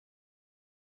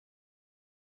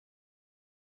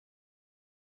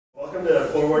Welcome to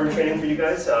floor warden training for you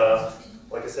guys.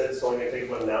 Like I said, it's only going to take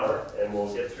about an hour, and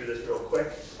we'll get through this real quick.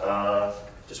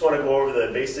 Just want to go over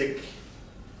the basic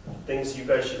things you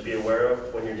guys should be aware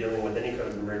of when you're dealing with any kind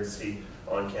of emergency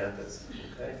on campus.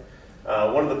 Okay.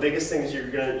 One of the biggest things you're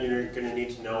going to need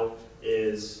to know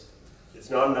is it's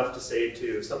not enough to say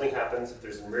if something happens, if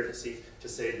there's an emergency, to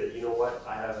say that, you know what,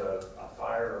 I have a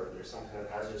fire or there's some kind of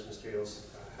hazardous materials,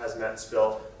 hazmat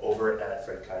spill over at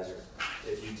Fred Kaiser.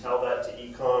 If you tell that to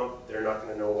Ecom, they're not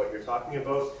going to know what you're talking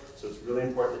about, so it's really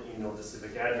important that you know the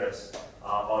civic address.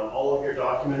 On all of your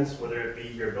documents, whether it be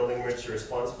your building emergency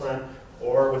response plan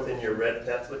or within your red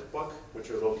pamphlet book, which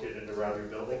are located around your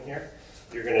building here,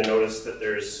 you're going to notice that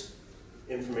there's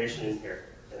information in here.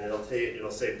 And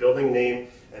it'll say building name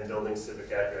and building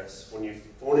civic address. When you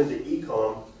phone into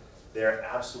Ecom, they're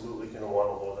absolutely going to want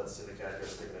to know that civic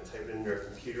address. They're going to type it into their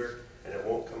computer, and it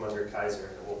won't come under Kaiser,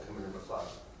 and it won't come under McLeod.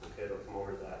 Okay, it'll come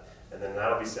over to that. And then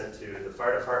that'll be sent to the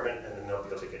fire department, and then they'll be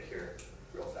able to get here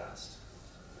real fast.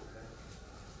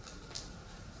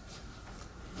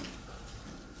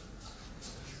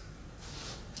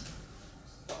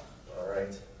 Okay. All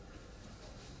right.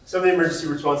 Some of the emergency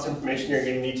response information you're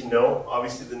going to need to know,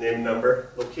 obviously the name and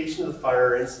number, location of the fire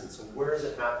or incident, so where has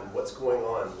it happened, what's going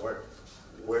on,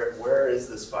 where is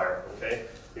this fire, okay?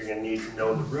 You're going to need to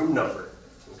know the room number,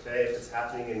 okay? If it's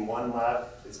happening in one lab,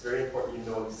 it's very important you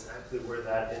know exactly where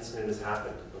that incident has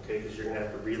happened, okay? Because you're going to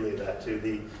have to relay that to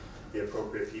the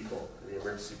appropriate people, the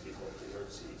emergency people,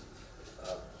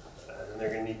 and then they're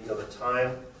going to need to know the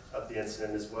time of the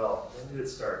incident as well. When did it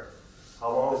start?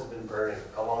 How long has it been burning?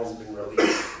 How long has it been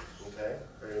released? Okay,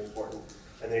 very important.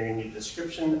 And then you're going to need a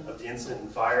description of the incident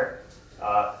and fire.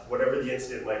 Whatever the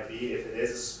incident might be, if it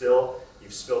is a spill,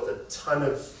 you've spilled a ton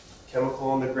of chemical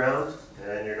on the ground,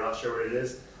 and you're not sure what it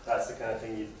is, that's the kind of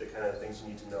things you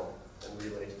need to know and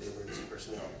relay to the emergency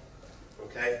personnel.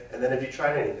 Okay, and then have you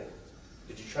tried anything?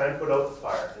 Did you try and put out the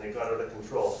fire and it got out of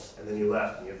control, and then you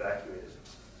left and you evacuated?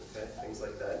 Okay, things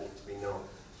like that need to be known.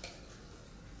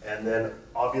 And then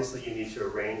obviously you need to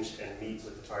arrange and meet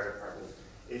with the fire department.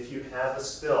 If you have a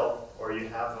spill or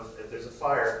if there's a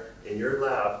fire in your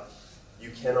lab,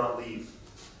 you cannot leave.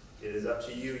 It is up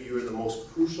to you. You are the most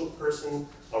crucial person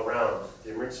around.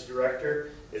 The emergency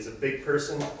director is a big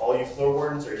person. All you floor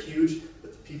wardens are huge,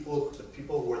 but the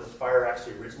people where the fire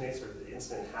actually originates or the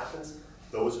incident happens,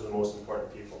 those are the most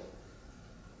important people.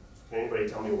 Can anybody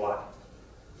tell me why?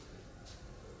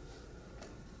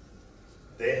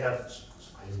 They have.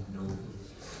 I know.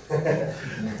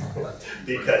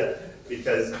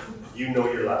 because you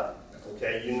know your lab,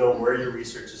 okay? You know where your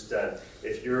research is done.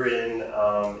 If you're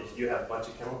if you have a bunch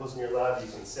of chemicals in your lab,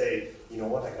 you can say, you know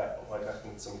what, I got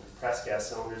some compressed gas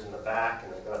cylinders in the back,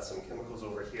 and I got some chemicals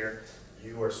over here.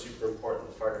 You are super important.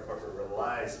 The fire department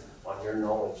relies on your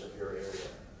knowledge of your area.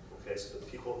 Okay, so the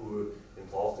people who are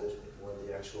involved when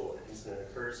the actual incident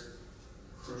occurs,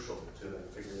 crucial to them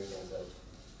figuring things out.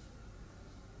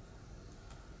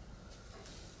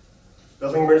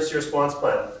 Building emergency response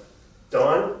plan.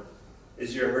 Don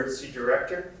is your emergency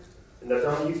director. And now,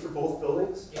 Don, are you for both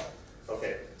buildings? Yeah.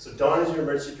 Okay, so Don is your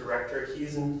emergency director. He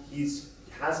has an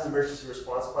emergency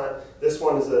response plan. This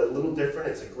one is a little different.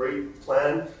 It's a great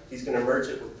plan. He's going to merge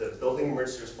it with the building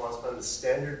emergency response plan, the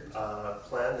standard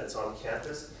plan that's on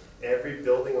campus. Every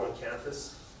building on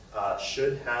campus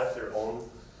should have their own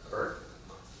burp.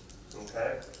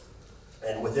 Okay?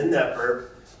 And within that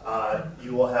burp,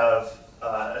 you will have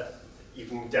you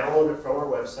can download it from our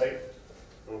website,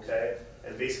 okay?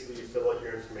 And basically you fill out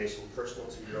your information personal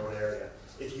to your own area.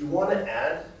 If you want to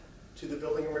add to the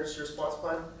building emergency response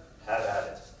plan, have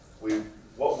at it.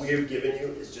 What we have given you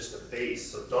is just a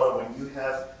base. So Don, when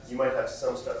you might have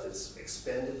some stuff that's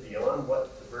expanded beyond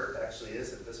what the VERT actually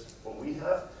is, what we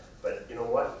have, but you know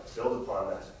what? Build upon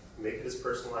that. Make it as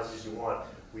personalized as you want.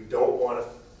 We don't want a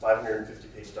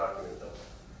 550-page document though.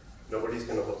 Nobody's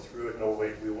going to look through it. No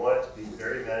way. We want it to be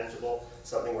very manageable,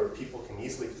 something where people can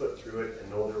easily flip through it and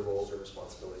know their roles or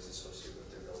responsibilities associated with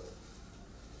their building.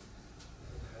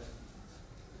 Okay.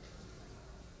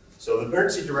 So the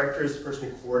emergency director is the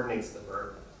person who coordinates the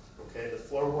VERT. Okay. The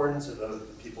floor wardens are the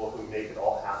people who make it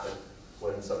all happen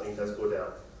when something does go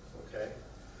down. Okay.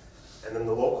 And then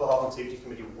the local health and safety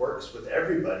committee works with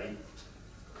everybody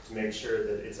to make sure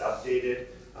that it's updated.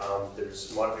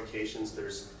 There's modifications,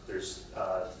 there's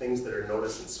things that are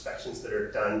noticed, inspections that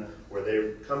are done where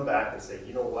they come back and say,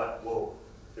 you know what, whoa,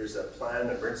 there's a plan,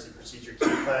 an emergency procedure key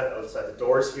plan outside the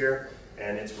doors here,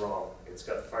 and it's wrong. It's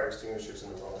got fire extinguishers in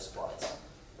the wrong spots.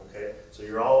 Okay, so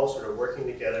you're all sort of working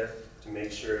together to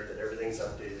make sure that everything's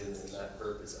updated and that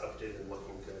burp is updated and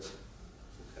looking good.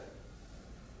 Okay,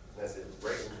 and that's the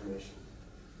right information.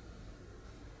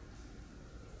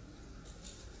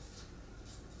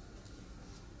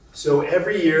 So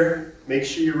every year, make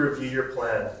sure you review your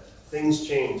plan. Things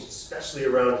change, especially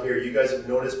around here. You guys have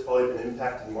noticed, probably been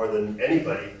impacted more than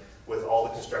anybody with all the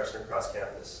construction across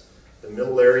campus. The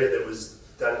middle area that was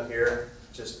done here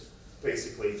just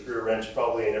basically threw a wrench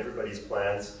probably in everybody's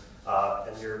plans.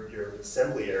 And your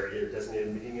assembly area, your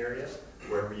designated meeting area,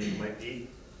 wherever you might be,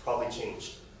 probably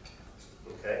changed.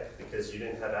 Okay? Because you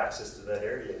didn't have access to that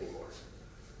area anymore.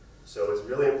 So it's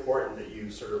really important that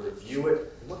you sort of review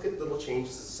it, look at little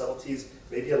changes and subtleties.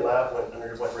 Maybe a lab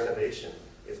underwent renovation.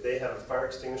 If they have a fire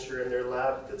extinguisher in their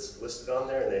lab that's listed on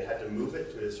there and they had to move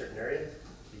it to a certain area,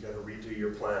 you got to redo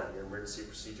your plan, your emergency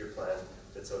procedure plan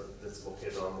that's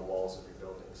located on the walls of your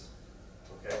buildings.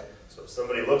 Okay? So if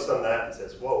somebody looks on that and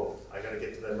says, whoa, I got to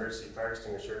get to the emergency fire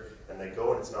extinguisher, and they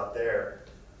go and it's not there,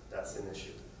 that's an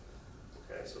issue.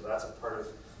 Okay? So that's a part of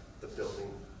the building,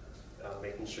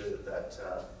 making sure that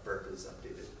burp is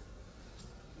updated.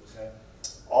 Okay?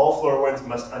 All floor ones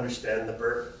must understand the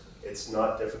burp. It's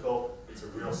not difficult. It's a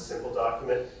real simple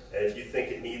document, and if you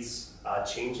think it needs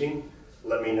changing,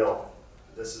 let me know.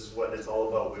 This is what it's all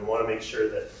about. We want to make sure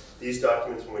that these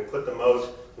documents, when we put them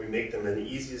out, we make them as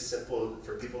easy as simple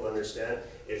for people to understand.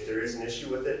 If there is an issue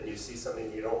with it and you see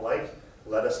something you don't like,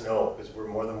 let us know, because we're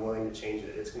more than willing to change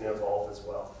it. It's going to evolve as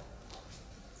well.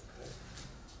 Okay.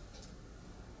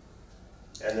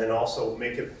 And then also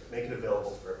make it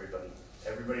available for everybody.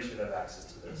 Everybody should have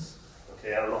access to this.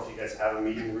 Okay, I don't know if you guys have a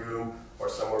meeting room or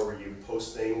somewhere where you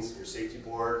post things, your safety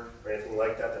board or anything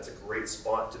like that. That's a great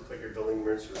spot to put your building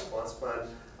emergency response plan.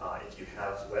 If you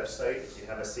have a website, if you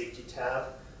have a safety tab,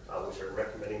 which I'm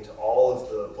recommending to all of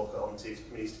the local health and safety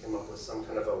committees to come up with some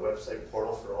kind of a website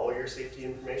portal for all your safety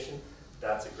information,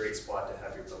 that's a great spot to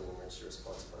have your building emergency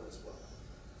response plan as well.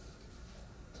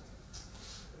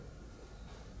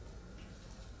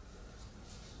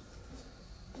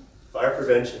 Fire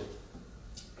prevention.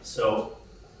 So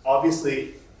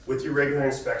obviously, with your regular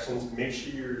inspections, make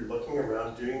sure you're looking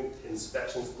around, doing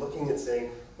inspections, looking and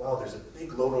saying, wow, there's a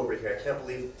big load over here. I can't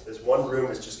believe this one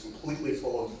room is just completely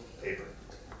full of paper.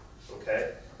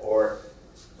 Okay? Or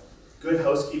good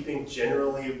housekeeping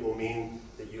generally will mean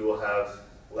that you will have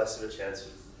less of a chance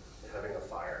of having a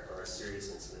fire or a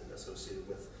serious incident associated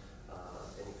with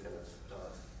any kind of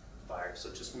fire. So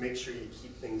just make sure you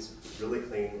keep things really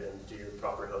clean and do your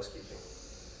proper housekeeping.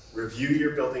 Review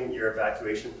your building, your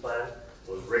evacuation plan.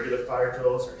 Those regular fire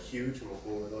drills are huge, and we'll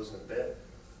go over those in a bit.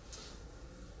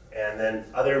 And then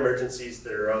other emergencies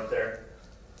that are out there,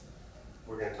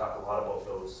 we're going to talk a lot about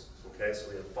those. Okay, so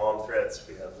we have bomb threats,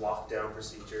 we have lockdown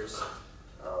procedures.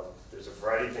 There's a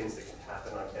variety of things that can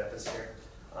happen on campus here,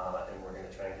 and we're going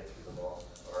to try and get through them all,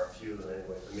 or a few of them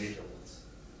anyway, the major ones.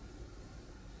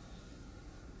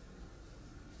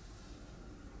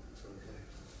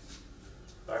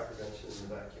 Fire prevention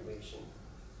and evacuation.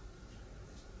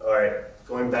 All right,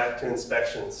 going back to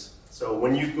inspections. So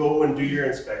when you go and do your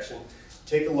inspection,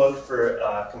 take a look for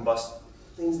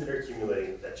things that are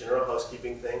accumulating, that general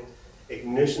housekeeping thing.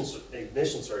 Ignition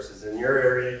sources. In your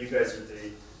area, you guys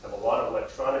have a lot of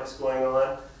electronics going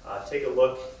on. Take a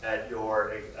look at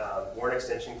your WARN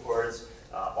extension cords,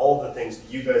 all of the things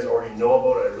that you guys already know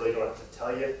about. I really don't have to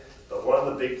tell you. But one of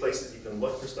the big places you can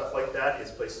look for stuff like that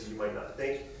is places you might not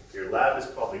think. Your lab is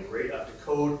probably great up to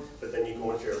code, but then you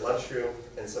go into your lunchroom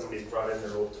and somebody's brought in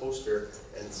their old toaster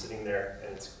and it's sitting there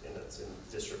and it's in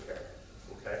disrepair.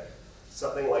 Okay?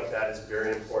 Something like that is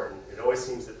very important. It always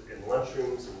seems that in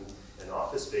lunchrooms and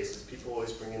office spaces, people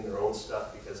always bring in their own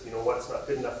stuff because, you know what, it's not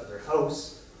good enough for their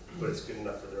house, but it's good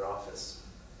enough for their office.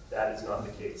 That is not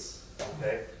the case.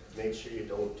 Okay? Make sure you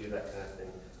don't do that kind of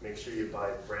thing. Make sure you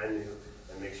buy brand new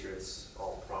and make sure it's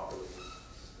all properly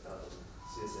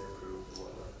CSA approved and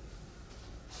whatnot.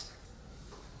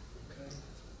 Okay.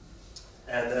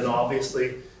 And then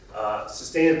obviously,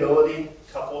 sustainability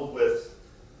coupled with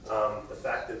the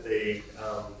fact that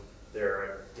they're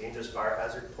a dangerous fire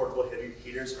hazard. Portable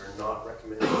heaters are not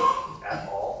recommended at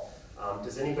all.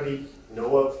 Does anybody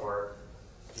know of, or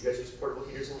do you guys use portable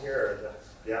heaters in here? Or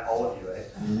yeah, all of you, eh?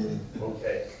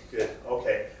 Okay, good.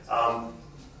 Okay.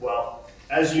 Well,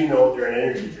 as you know, they're an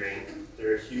energy drain.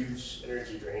 They're a huge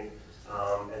energy drain.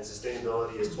 And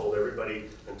sustainability has told everybody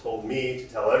and told me to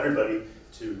tell everybody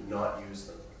to not use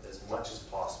them as much as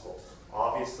possible.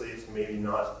 Obviously, it's maybe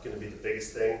not going to be the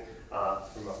biggest thing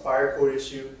from a fire code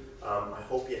issue. I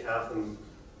hope you have them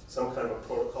some kind of a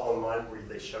protocol in mind where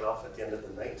they shut off at the end of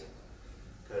the night,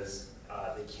 because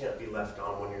they can't be left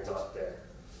on when you're not there.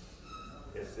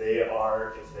 If they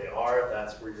are,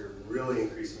 that's where you're really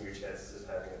increasing your chances of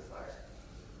having a fire.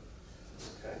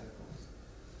 Okay.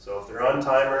 So if they're on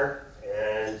timer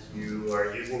and you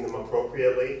are using them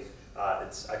appropriately,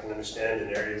 I can understand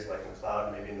in areas like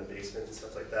McLeod, maybe in the basement and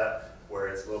stuff like that, where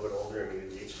it's a little bit older and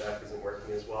maybe the HVAC isn't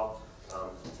working as well,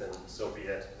 then so be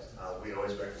it. We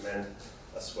always recommend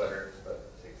a sweater, but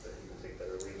you can take that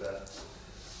or leave that.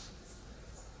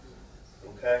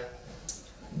 Okay.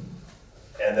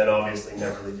 And then obviously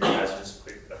never leave your hazardous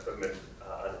equipment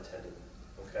unattended.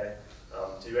 Okay.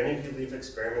 Do any of you leave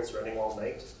experiments running all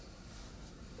night?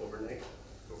 Overnight?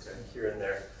 Okay. Here and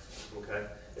there. Okay.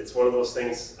 It's one of those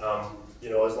things, you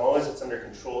know, as long as it's under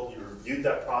control, you reviewed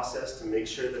that process to make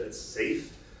sure that it's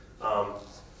safe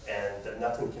and that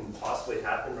nothing can possibly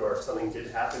happen, or if something did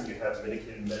happen, you have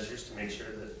mitigated measures to make sure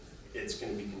that it's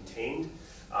going to be contained,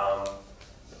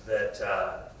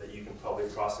 that you can probably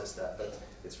process that. But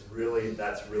that's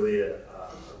really a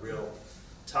real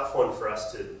tough one for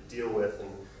us to deal with. And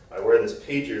I wear this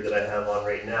pager that I have on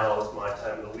right now. It's my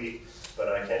time of the week, but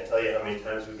I can't tell you how many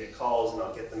times we get calls, and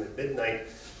I'll get them at midnight,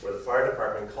 where the fire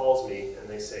department calls me and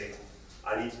they say,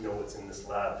 I need to know what's in this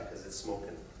lab because it's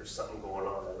smoking. There's something going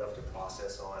on. I love to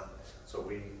process on. So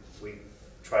we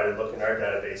try to look in our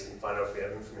database and find out if we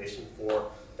have information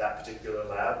for that particular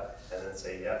lab, and then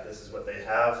say, yeah, this is what they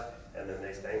have, and then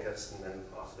they thank us, and then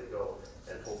off they go.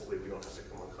 And hopefully we don't have to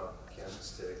come on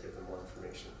campus to give them more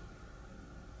information.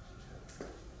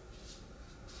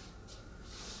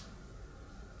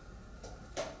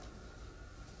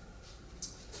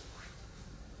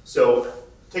 So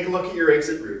take a look at your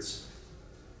exit routes.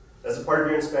 As a part of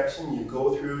your inspection, you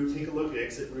go through, take a look at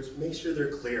exit routes, make sure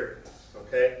they're clear,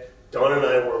 okay? Dawn and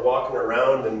I were walking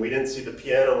around and we didn't see the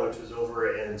piano, which was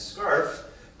over in Scarf,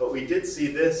 but we did see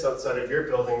this outside of your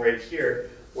building right here,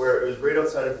 where it was right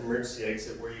outside of the emergency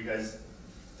exit where you guys,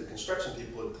 the construction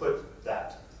people, had put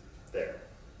that there,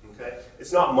 okay?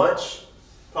 It's not much,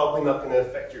 probably not gonna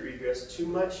affect your egress too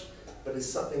much, but it's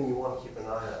something you wanna keep an eye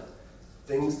on.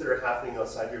 Things that are happening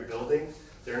outside your building,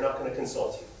 they're not gonna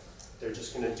consult you. They're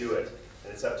just going to do it.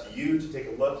 And it's up to you to take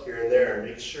a look here and there and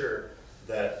make sure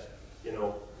that, you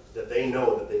know, that they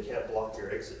know that they can't block your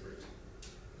exit route.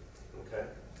 Okay?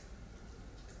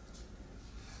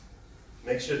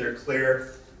 Make sure they're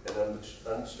clear and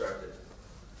unobstructed.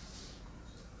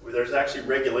 There's actually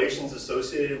regulations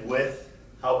associated with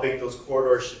how big those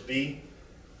corridors should be.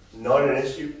 Not an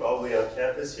issue probably on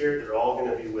campus here. They're all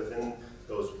going to be within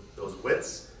those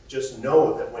widths. Just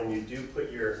know that when you do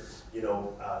put your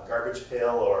garbage pail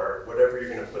or whatever you're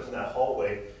going to put in that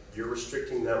hallway, you're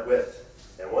restricting that width.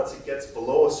 And once it gets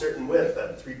below a certain width,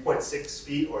 that 3.6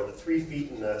 feet or the 3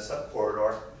 feet in the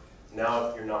sub-corridor,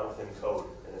 now you're not within code.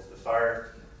 And if the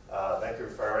Vancouver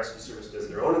Fire and Rescue Service does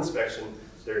their own inspection,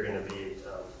 they're going to be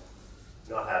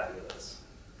not happy with us.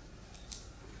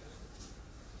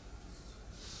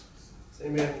 Does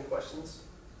anybody have any questions?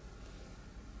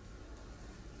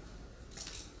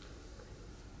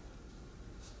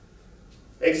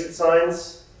 Exit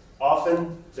signs,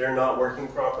 often they're not working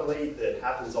properly. That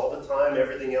happens all the time.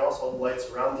 Everything else, all the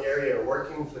lights around the area are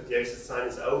working, but the exit sign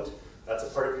is out. That's a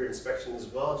part of your inspection as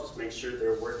well. Just make sure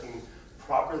they're working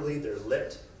properly, they're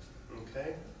lit,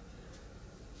 okay?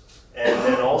 And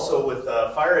then also with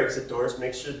fire exit doors,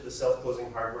 make sure that the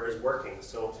self-closing hardware is working.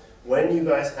 So when you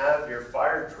guys have your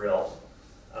fire drill,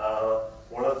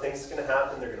 one of the things that's going to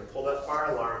happen, they're going to pull that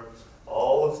fire alarm. A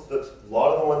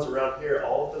lot of the ones around here,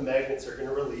 all of the magnets are going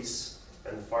to release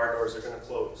and the fire doors are going to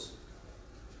close.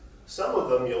 Some of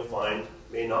them you'll find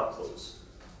may not close.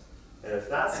 And if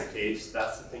that's the case,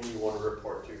 that's the thing you want to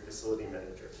report to your facility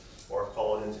manager or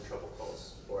call it into trouble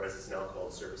calls, or as it's now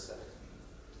called, service center.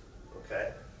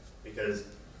 Okay? Because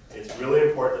it's really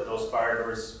important that those fire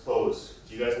doors close.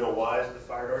 Do you guys know why the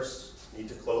fire doors need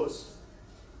to close?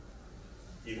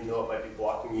 Even though it might be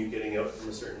blocking you getting out from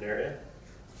a certain area?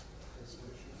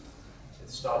 It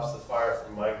stops the fire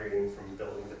from migrating from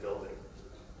building to building.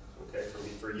 Okay,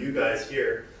 for you guys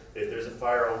here, if there's a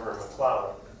fire over in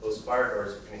McLeod, those fire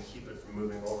doors are going to keep it from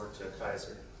moving over to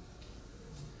Kaiser.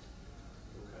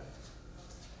 Okay,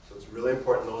 so it's really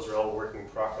important those are all working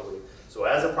properly. So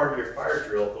as a part of your fire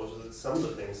drill, those are some of the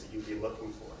things that you'd be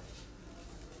looking for.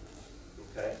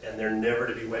 Okay, and they're never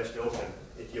to be wedged open.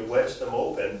 If you wedge them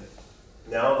open,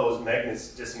 now those magnets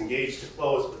disengage to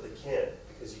close, but they can't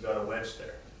because you got a wedge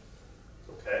there.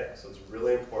 Okay, so it's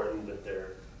really important that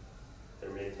they're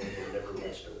maintained and never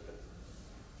wedged open.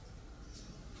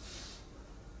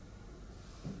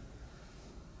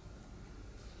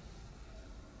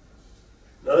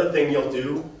 Another thing you'll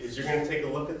do is you're going to take a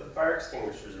look at the fire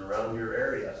extinguishers around your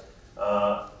area.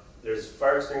 There's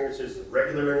fire extinguishers at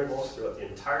regular intervals throughout the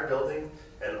entire building,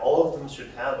 and all of them should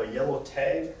have a yellow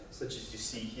tag, such as you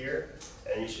see here,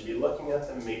 and you should be looking at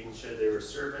them, making sure they were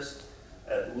serviced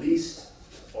at least,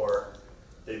 or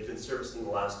they've been serviced in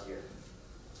the last year.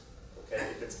 Okay,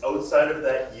 if it's outside of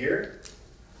that year,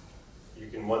 you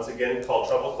can once again call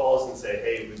trouble calls and say,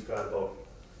 hey, we've got about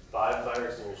 5 fire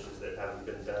extinguishers that haven't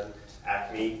been done.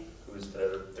 Acme, who's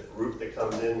the group that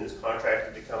comes in, is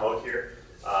contracted to come out here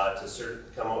to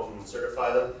come out and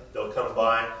certify them. They'll come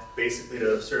by. Basically,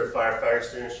 to certify a fire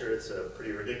extinguisher, it's a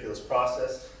pretty ridiculous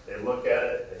process. They look at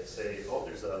it, they say, oh,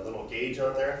 there's a little gauge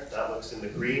on there. That looks in the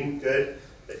green, good.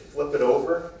 They flip it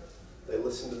over. They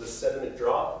listen to the sediment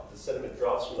drop. The sediment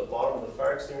drops from the bottom of the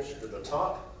fire extinguisher to the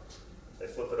top. They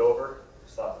flip it over,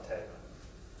 stop the tank.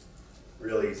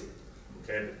 Real easy.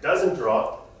 Okay, if it doesn't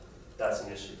drop, that's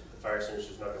an issue. The fire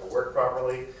extinguisher is not going to work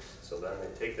properly, so then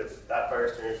they take that fire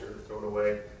extinguisher, throw it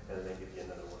away, and then they give you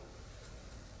another one.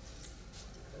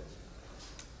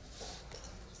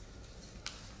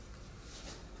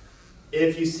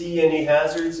 If you see any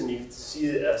hazards and you see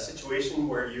a situation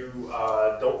where you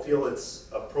don't feel it's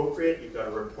appropriate, you've got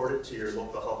to report it to your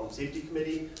local health and safety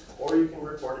committee, or you can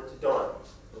report it to Don.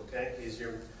 Okay,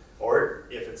 or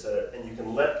if it's and you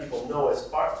can let people know as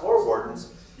floor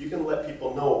wardens, you can let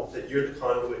people know that you're the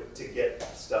conduit to get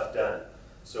stuff done.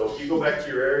 So if you go back to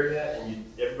your area and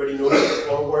everybody knows you're the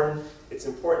floor warden, it's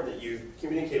important that you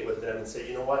communicate with them and say,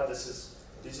 you know what,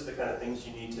 these are the kind of things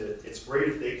you need to, it's great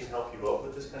if they can help you out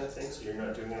with this kind of thing, so you're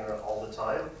not doing it all the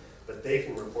time, but they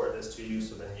can report this to you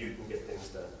so then you can get things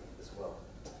done as well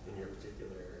in your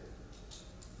particular area.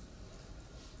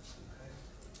 Okay.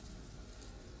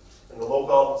 And the local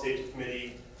health and safety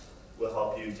committee will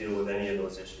help you deal with any of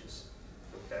those issues.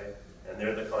 Okay? And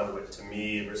they're the conduit to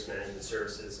me, risk management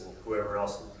services, and whoever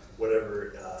else,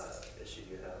 whatever issue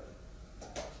you have.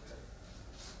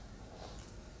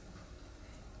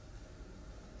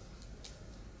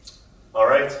 All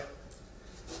right.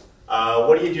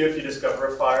 What do you do if you discover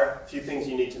a fire? A few things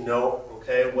you need to know.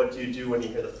 Okay. What do you do when you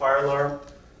hear the fire alarm?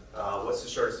 What's the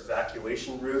shortest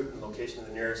evacuation route? The location of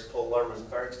the nearest pull alarm and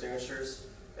fire extinguishers?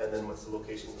 And then what's the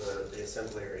location of the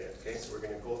assembly area? Okay. So we're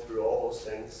going to go through all those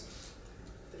things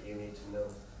that you need to know.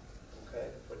 Okay.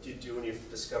 What do you do when you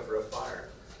discover a fire?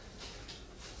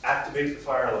 Activate the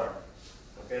fire alarm.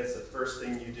 Okay. It's the first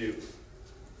thing you do.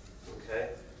 Okay.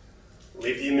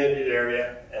 Leave the immediate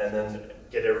area and then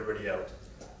get everybody out.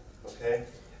 Okay?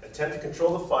 Attempt to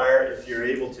control the fire if you're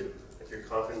able to, if you're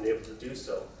confident and able to do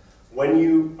so. When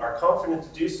you are confident to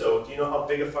do so, do you know how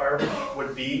big a fire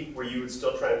would be where you would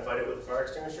still try and fight it with a fire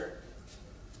extinguisher?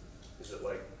 Is it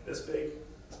like this big?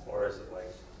 Or is it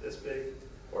like this big?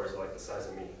 Or is it like the size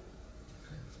of me?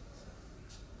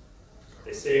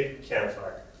 They say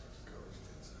campfire.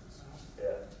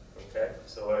 Yeah. Okay?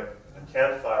 So a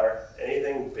campfire,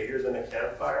 anything bigger than a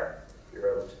campfire,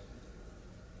 you're out.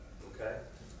 Okay?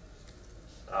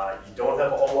 You don't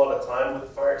have a whole lot of time with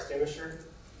a fire extinguisher.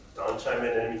 Don, chime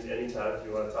in anytime if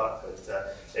you want to talk. But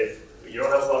if you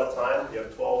don't have a lot of time, you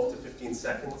have 12 to 15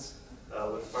 seconds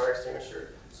with a fire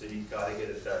extinguisher, so you've got to get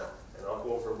it done. And I'll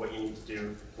go over what you need to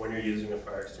do when you're using a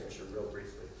fire extinguisher real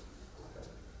briefly. Okay.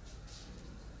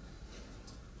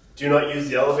 Do not use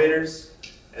the elevators,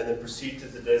 and then proceed to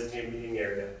the designated meeting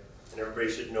area. And everybody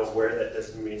should know where that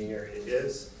designated meeting area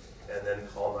is, and then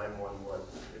call 911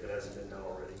 if it hasn't been done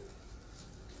already.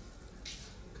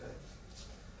 Okay.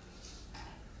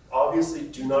 Obviously,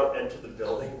 do not enter the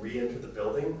building, re-enter the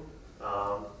building.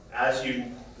 As you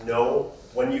know,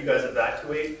 when you guys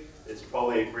evacuate, it's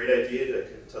probably a great idea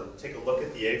to take a look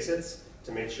at the exits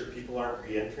to make sure people aren't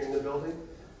re-entering the building.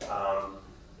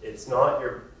 It's not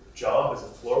your job as a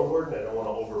floor warden, I don't want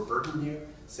to overburden you,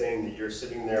 saying that you're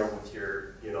sitting there with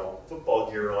your, football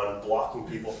gear on, blocking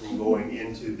people from going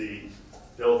into the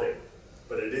building.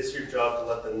 But it is your job to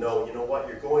let them know, you know what,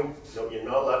 you're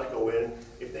not allowed to go in.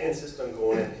 If they insist on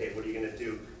going in, hey, what are you going to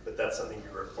do? But that's something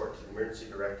you report to the emergency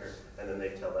director, and then they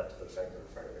tell that to the Vancouver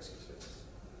Fire and Rescue Service.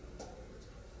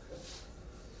 Okay.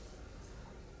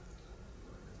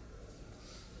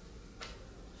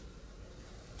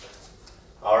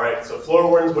 All right, so floor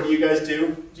wardens, what do you guys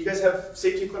do? Do you guys have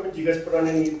safety equipment? Do you guys put on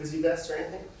any busy vests or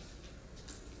anything?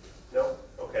 No?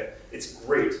 Okay. It's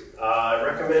great. I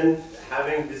recommend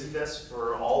having busy vests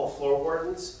for all the floor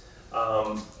wardens.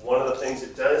 One of the things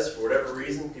it does, for whatever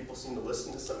reason, people seem to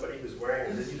listen to somebody who's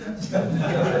wearing a busy vest. I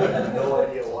have no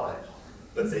idea why,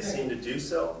 but they seem to do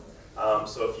so.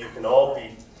 So if you can all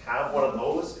have one of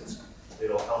those,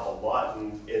 it'll help a lot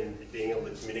in being able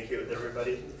to communicate with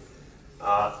everybody.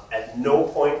 At no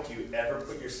point do you ever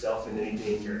put yourself in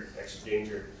any extra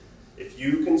danger. If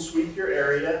you can sweep your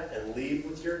area and leave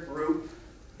with your group,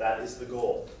 that is the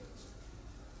goal.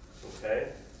 Okay?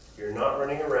 You're not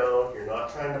running around, you're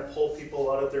not trying to pull people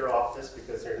out of their office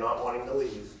because they're not wanting to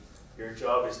leave. Your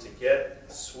job is to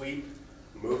sweep,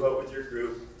 move out with your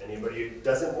group. Anybody who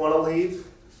doesn't want to leave,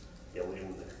 you leave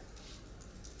them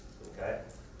there.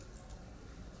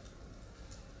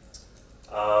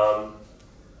 Okay?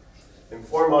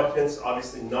 Inform occupants,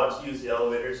 obviously not to use the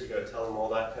elevators. You got to tell them all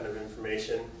that kind of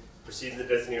information. Proceed to the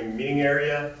designated meeting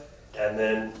area, and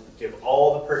then give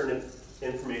all the pertinent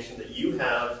information that you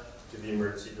have to the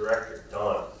emergency director.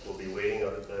 Don will be waiting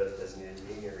out at the designated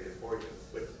meeting area for you,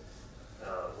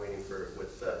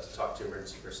 to talk to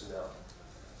emergency personnel.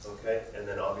 Okay, and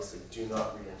then obviously do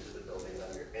not re-enter the building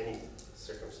under any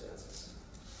circumstances.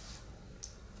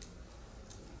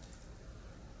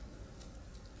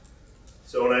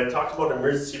 So when I talked about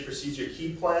emergency procedure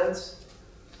key plans,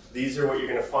 these are what you're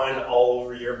going to find all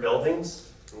over your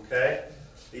buildings. Okay,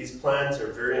 these plans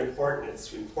are very important.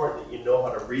 It's important that you know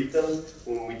how to read them.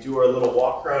 When we do our little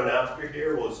walk around after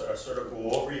here, we'll sort of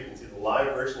go over. You can see the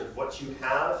live version of what you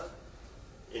have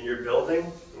in your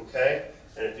building. Okay,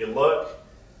 and if you look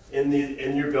in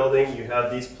your building, you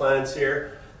have these plans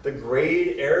here. The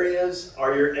grayed areas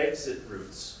are your exit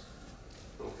routes.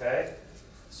 Okay,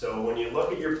 so when you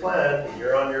look at your plan, and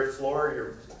you're on your floor,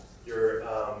 you're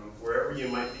wherever you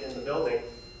might be in the building.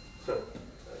 That'd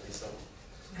be something.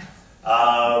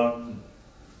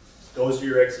 Those are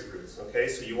your exit routes, okay?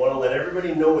 So you want to let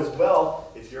everybody know as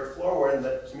well, if you're a floor warden,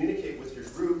 that communicate with your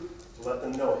group to let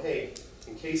them know, hey,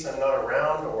 in case I'm not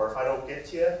around or if I don't get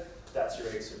to you, that's your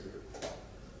exit route,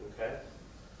 okay?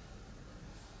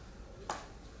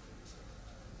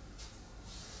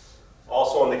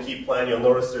 Also on the key plan, you'll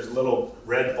notice there's a little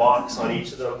red box on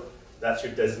each of them. That's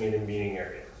your designated meeting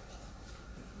area,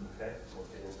 okay? We'll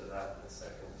get into that in a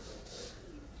second.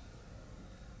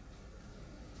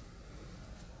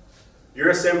 Your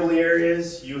assembly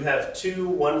areas, you have two,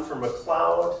 one for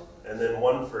McLeod and then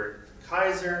one for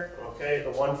Kaiser. Okay,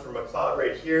 the one for McLeod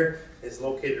right here is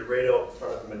located right out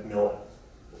front of Macmillan,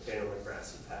 okay, on the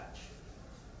grassy patch.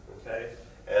 Okay,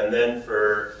 and then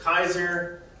for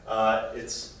Kaiser,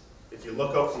 it's, if you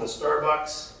look out from the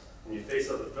Starbucks and you face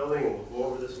out the building, and we'll go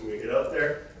over this when we get out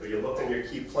there, but you look on your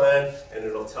key plan and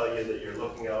it'll tell you that you're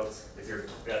looking out, if you're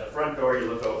at the front door, you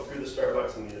look out through the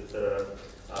Starbucks and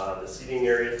the seating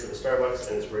area for the Starbucks,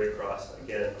 and it's right across,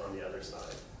 again, on the other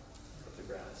side of the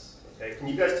grass. Okay, can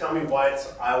you guys tell me why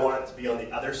I want it to be on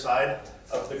the other side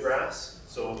of the grass?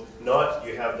 So not,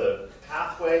 you have the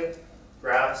pathway,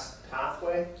 grass,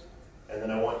 pathway, and then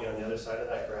I want you on the other side of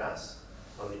that grass,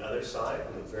 on the other side,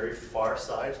 on the very far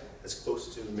side, as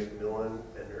close to Macmillan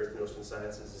and Earth and Ocean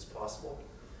Sciences as possible.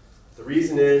 The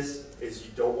reason is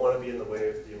you don't want to be in the way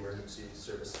of the emergency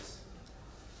services.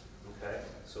 Okay,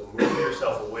 so move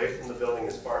yourself away from the building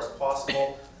as far as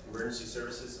possible. Emergency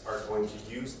services are going to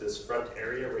use this front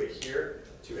area right here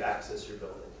to access your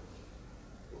building.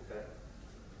 Okay.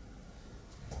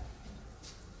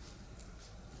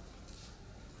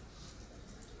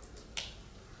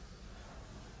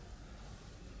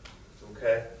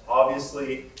 Okay,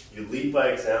 obviously you lead by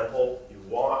example, you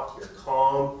walk, you're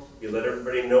calm, you let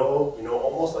everybody know,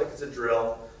 almost like it's a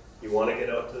drill. You want to get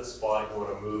out to the spot, you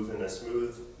want to move in a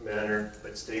smooth manner,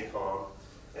 but stay calm,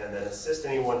 and then assist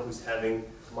anyone who's having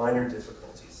minor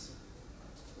difficulties,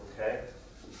 okay?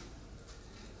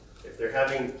 If they're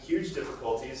having huge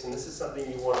difficulties, and this is something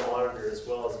you want to monitor as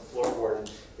well as a floor warden,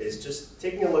 is just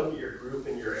taking a look at your group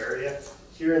in your area,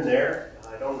 here and there.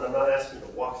 I'm not asking you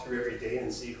to walk through every day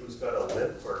and see who's got a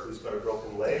limp or who's got a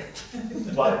broken leg,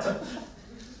 but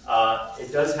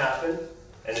it does happen,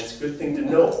 and it's a good thing to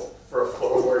know for a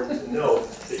floor warden to know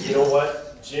that, you know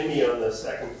what, Jimmy on the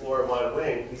second floor of my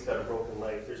wing, he's got a broken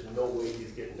leg. There's no way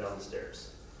he's getting down the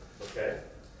stairs, okay?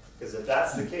 Because if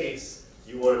that's the case,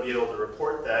 you want to be able to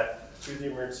report that to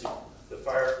the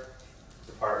fire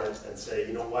department and say,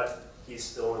 you know what, he's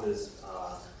still in his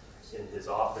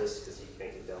office because he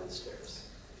can't get down the stairs.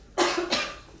 Okay?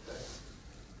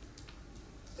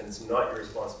 And it's not your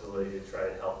responsibility to try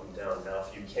and help him down. Now,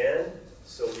 if you can,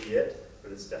 so be it,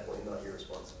 but it's definitely not your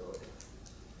responsibility.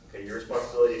 Okay, your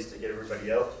responsibility is to get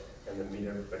everybody out and then meet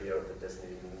everybody out at the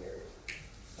designated meeting area.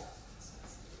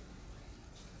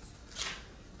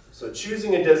 So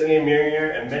choosing a designated meeting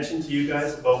area, I mentioned to you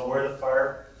guys about where the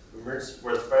fire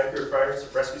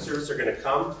rescue service are going to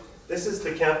come. This is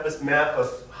the campus map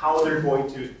of how they're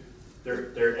going to,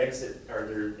 their exit or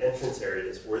their entrance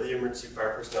areas, where the emergency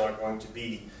fire personnel are going to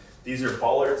be. These are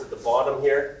bollards at the bottom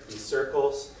here, these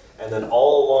circles, and then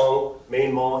all along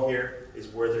Main Mall here is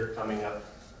where they're coming up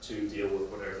to deal with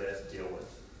whatever they have to deal with.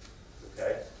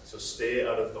 Okay? So stay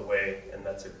out of the way, and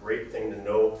that's a great thing to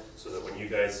know so that when you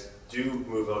guys do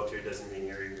move out to your designated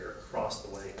area, you're across the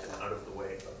way and out of the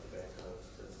way of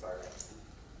the fire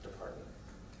department.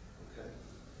 Okay?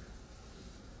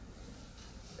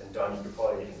 And And Don, you could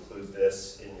probably include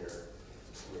this in your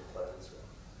plan as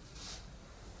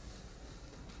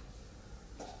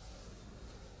well.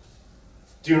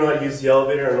 Do not use the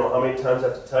elevator. I don't know how many times I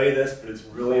have to tell you this, but it's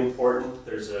really important.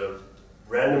 There's a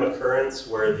random occurrence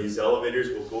where these elevators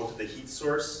will go to the heat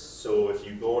source. So if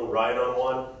you go and ride on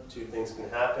one, two things can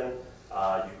happen.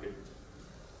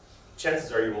 Chances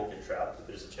are you won't get trapped, but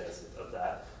there's a chance of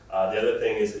that. The other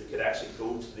thing is it could actually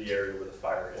go to the area where the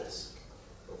fire is.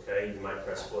 Okay, you might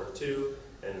press floor 2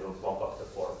 and it'll bump up to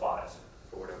floor 5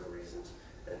 for whatever reason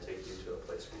and take you to a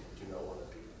place where you do not want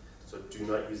to be. So do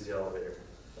not use the elevator.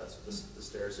 That's what the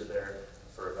stairs are there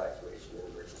for evacuation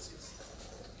and emergencies.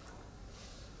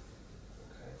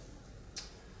 Okay.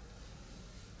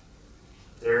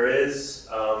 There is,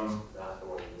 I don't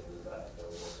want to get into that.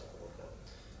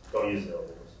 Don't use the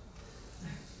elevators.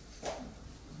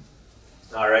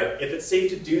 All right, if it's safe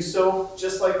to do so,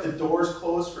 just like the doors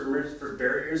close for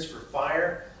barriers for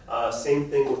fire, same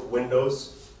thing with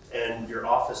windows and your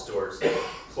office doors.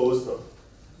 Close them,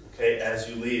 okay, as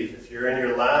you leave. If you're in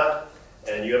your lab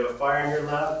and you have a fire in your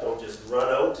lab, don't just run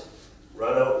out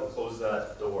and close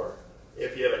that door.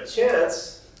 If you have a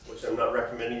chance, which I'm not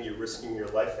recommending you risking your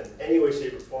life in any way,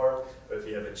 shape, or form, but if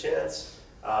you have a chance,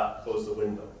 close the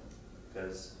window.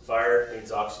 Because fire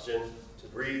needs oxygen to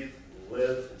breathe, and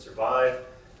live, and survive.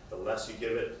 The less you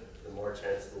give it, the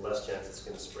less chance it's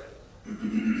going to spread. Okay.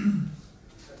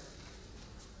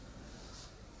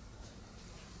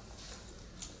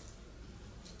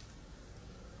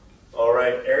 All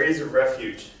right, areas of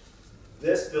refuge.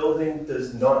 This building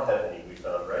does not have any, we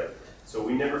found, right? So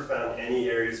we never found any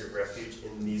areas of refuge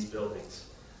in these buildings.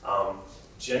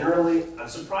 Generally, I'm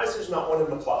surprised there's not one in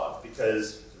McLeod,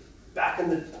 because back in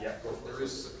the, yeah, go for it. There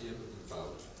is at the end of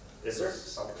McLeod. Is there?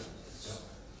 Something. Yeah.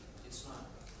 It's not.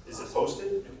 Is it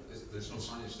posted? There's no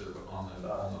signage there, but on the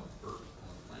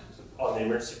plans. On the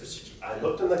emergency procedure. I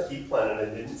looked on the key plan and I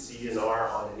didn't see an R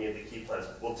on any of the key plans.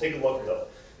 We'll take a look though,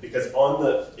 because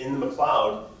in the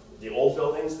McLeod, the old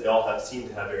buildings, they all seem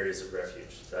to have areas of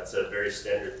refuge. That's a very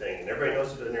standard thing, and everybody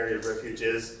knows what an area of refuge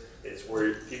is. It's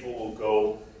where people will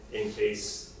go in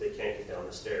case they can't get down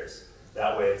the stairs.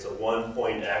 That way, it's a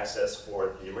one-point access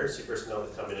for the emergency personnel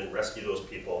to come in and rescue those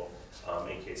people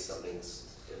in case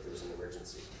if there's an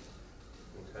emergency.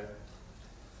 Okay.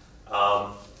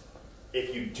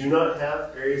 If you do not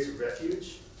have areas of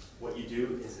refuge, what you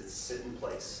do is sit in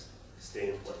place, stay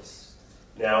in place.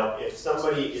 Now, if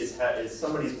somebody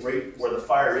somebody's right where the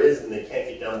fire is and they can't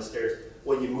get down the stairs,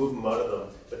 well, you move them out of them,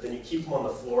 but then you keep them on the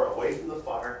floor away from the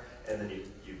fire, and then you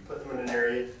put them in an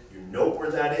area, you note where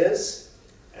that is,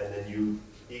 and then you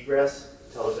egress,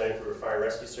 tell the Vancouver Fire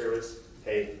Rescue Service,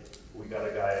 hey, we got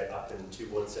a guy up in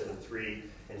 2173,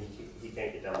 and he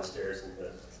can't get down the stairs, and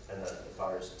the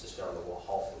fire's just down the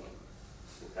hall from him.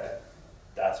 Okay?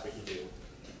 That's what you do.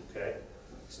 Okay?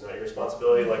 It's not your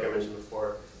responsibility, like I mentioned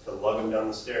before, to lug him down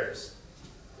the stairs.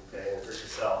 Okay? And hurt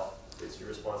yourself. It's your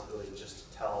responsibility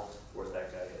just to tell where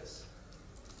that guy is.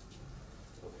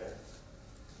 Okay?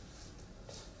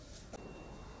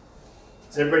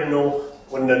 Does everybody know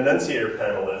what an enunciator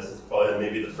panel is? It's probably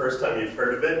maybe the first time you've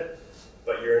heard of it,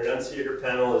 but your enunciator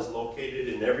panel is located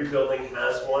in every building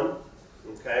has one.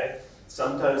 Okay?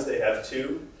 Sometimes they have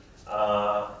two.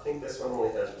 I think this one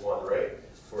only has one, right?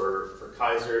 For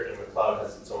Kaiser, and McLeod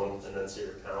has its own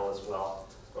enunciator panel as well.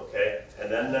 Okay?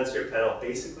 And that enunciator panel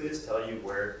basically is telling you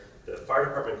where the fire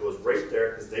department goes right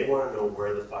there because they want to know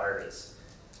where the fire is.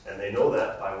 And they know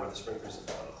that by where the sprinklers have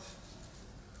gone off.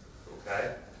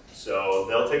 Okay? So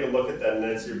they'll take a look at that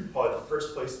enunciator, probably the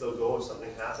first place they'll go if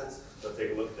something happens. They'll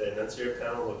take a look at the enunciator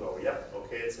panel, they'll go, yep,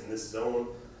 okay, it's in this zone,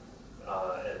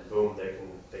 and boom,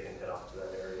 they can head off to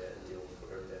that area and deal with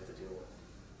whatever they have to deal with.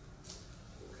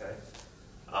 Okay?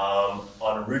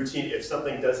 On a routine, if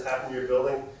something does happen to your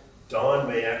building, Don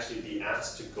may actually be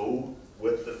asked to go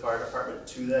with the fire department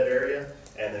to that area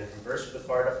and then converse with the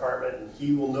fire department, and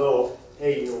he will know,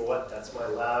 hey, you know what, that's my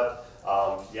lab.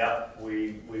 Yeah,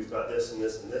 we've got this and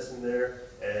this and this in there,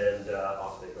 and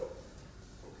off they go.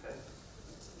 Okay.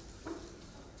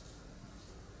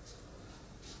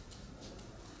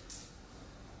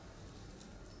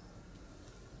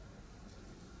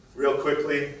 Real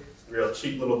quickly, real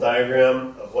cheap little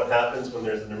diagram of what happens when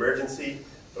there's an emergency,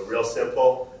 but real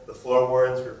simple. The floor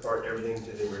wardens report everything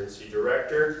to the emergency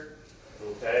director.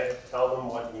 Okay, tell them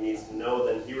what he needs to know,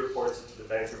 then he reports it to the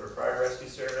Vancouver Fire Rescue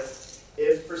Service.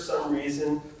 If for some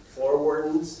reason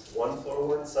one floor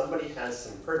warden, somebody has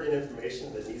some pertinent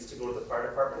information that needs to go to the fire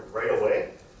department right away,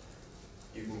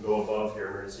 you can go above your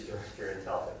emergency director and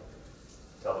tell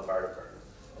the fire department.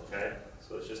 Okay,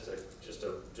 so it's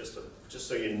just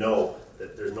so you know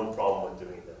that there's no problem with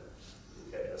doing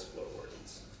that. Okay, as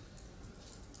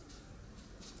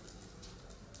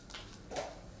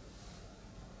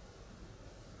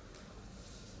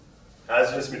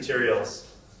hazardous materials.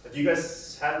 Have you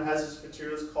guys had hazardous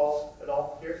materials call at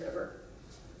all here, ever?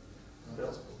 No?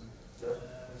 No?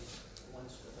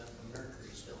 Once with a mercury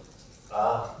still.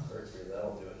 Ah, mercury,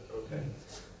 that'll do it. Okay,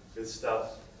 good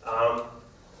stuff.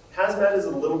 Hazmat is a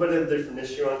little bit of a different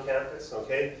issue on campus,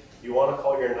 okay? You want to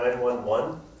call your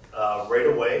 911 right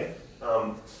away.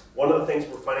 One of the things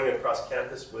we're finding across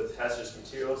campus with hazardous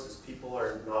materials is people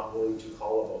are not willing to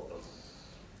call about them.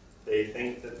 They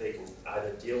think that they can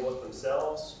either deal with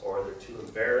themselves, or they're too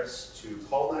embarrassed to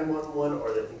call 911,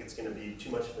 or they think it's going to be too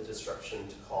much of a disruption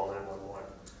to call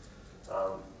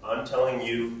 911. I'm telling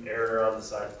you, err on the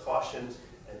side of caution,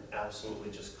 and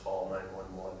absolutely just call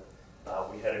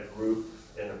 911. We had a group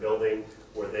in a building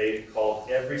where they called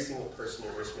every single person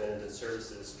in risk management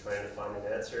services trying to find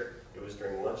an answer. It was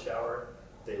during lunch hour.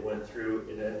 They went through,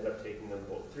 it ended up taking them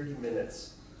about 30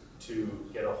 minutes to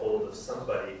get a hold of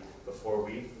somebody before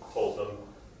we told them,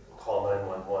 call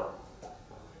 911.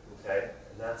 Okay,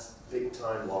 and that's big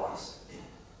time loss.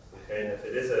 Okay, and if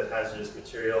it is a hazardous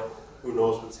material, who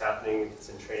knows what's happening? If it's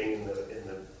in training in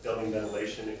the building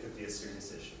ventilation, it could be a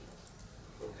serious issue.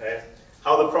 Okay,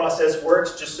 how the process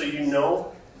works, just so you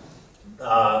know,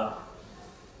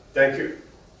 Vancouver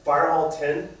Fire Hall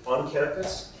 10 on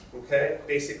campus, okay,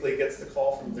 basically gets the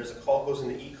call from, there's a call goes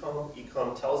into ECOM,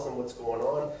 ECOM tells them what's going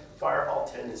on. Fire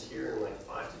Hall 10 is here in like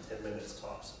 5 to 10 minutes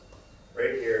tops,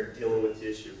 right here dealing with the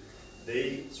issue.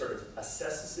 They sort of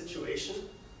assess the situation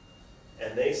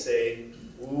and they say,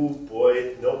 ooh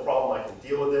boy, no problem, I can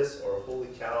deal with this, or holy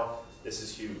cow, this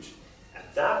is huge.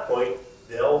 At that point,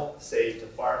 they'll say to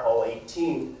Fire Hall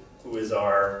 18, who is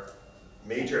our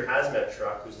major hazmat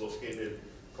truck, who's located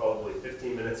probably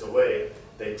 15 minutes away,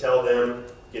 they tell them,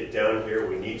 get down here,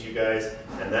 we need you guys,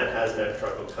 and that hazmat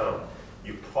truck will come.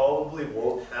 You probably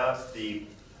won't have the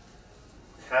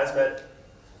hazmat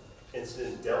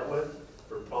incident dealt with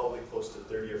for probably close to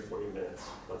 30 or 40 minutes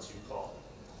once you call.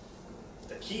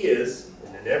 The key is,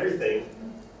 and in everything,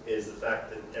 is the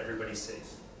fact that everybody's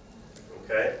safe.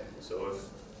 Okay? So if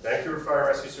Vancouver Fire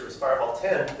Rescue Service Fire Hall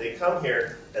 10, they come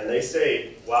here and they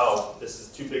say, wow, this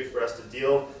is too big for us to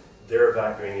deal, they're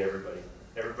evacuating everybody.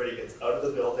 Everybody gets out of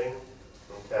the building,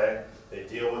 okay? They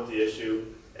deal with the issue,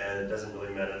 and it doesn't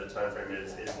really matter, the time frame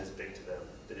isn't as big to them.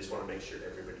 They just want to make sure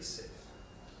everybody's safe.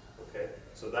 Okay?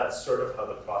 So that's sort of how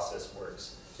the process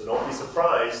works. So don't be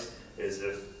surprised is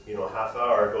if, you know, a half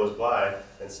hour goes by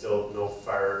and still no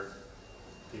fire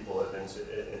people have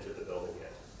entered the building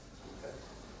yet. Okay?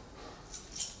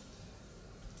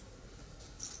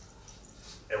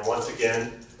 And once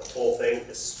again, the whole thing,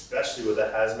 especially with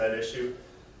a hazmat issue,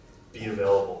 be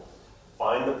available.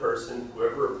 Find the person,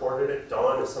 whoever reported it.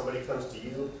 Dawn, if somebody comes to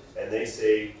you and they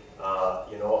say,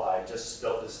 you know, I just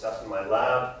spilled this stuff in my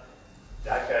lab,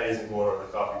 that guy isn't going on a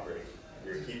coffee break.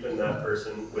 You're keeping that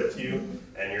person with you,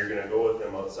 and you're going to go with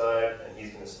them outside, and he's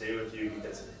going to stay with you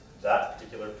because that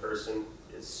particular person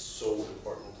is so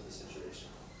important to the situation.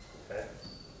 Okay?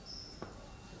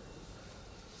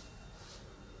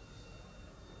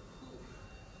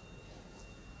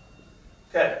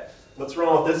 Okay, what's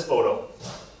wrong with this photo?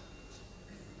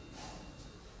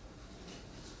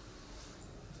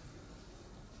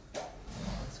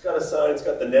 It's got a sign, it's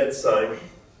got the Ned sign.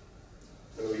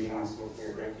 No eating, smoking,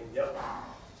 or drinking. Yep.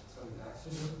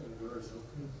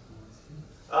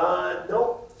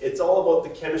 No, it's all about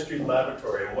the chemistry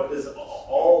laboratory, and what does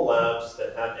all labs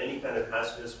that have any kind of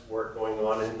hazardous work going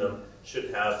on in them should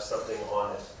have something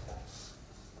on it.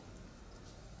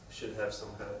 Should have some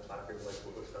kind of placard like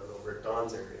what we found over at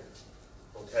Dawn's area.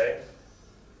 Okay?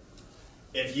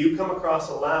 If you come across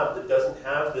a lab that doesn't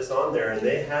have this on there and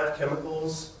they have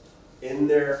chemicals in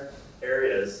their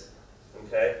areas,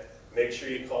 okay, make sure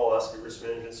you call us. Risk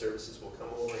Management Services will come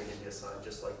over and give you a sign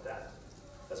just like that,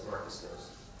 as Marcus knows.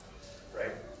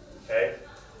 Right? Okay?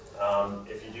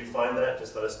 If you do find that,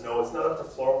 just let us know. It's not up to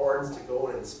floor wardens to go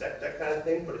and inspect that kind of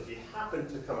thing, but if you happen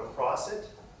to come across it,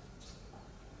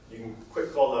 you can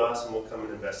quick call to us and we'll come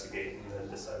and investigate and then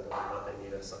decide whether or not they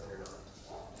need a sign or not.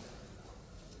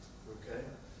 Okay?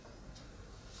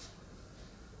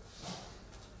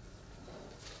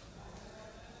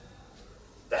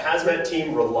 The hazmat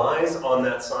team relies on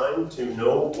that sign to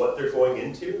know what they're going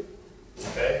into.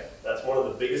 Okay? That's one of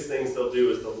the biggest things they'll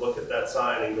do is they'll look at that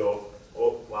sign and go,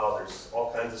 oh, wow, there's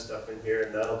all kinds of stuff in here,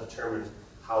 and that'll determine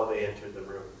how they entered the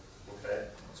room. Okay?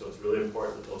 So it's really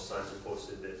important that those signs are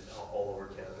posted all over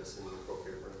campus in the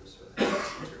appropriate rooms for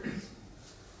materials.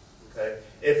 Okay?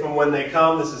 If and when they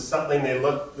come, this is something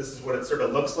this is what it sort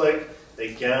of looks like.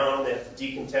 They gown, they have to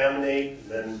decontaminate, and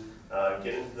then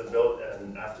get into the building,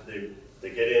 and after they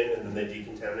get in, and then they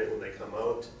decontaminate when they come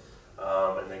out.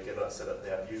 and they get set up.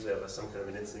 They usually have some kind of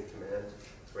an incident command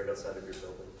right outside of your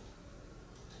building.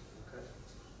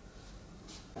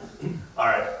 Okay. All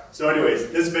right. So,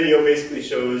 anyways, this video basically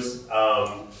shows.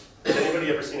 Has anybody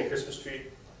ever seen a Christmas tree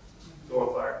go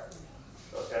on fire?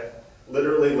 Okay.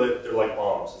 Literally, they're like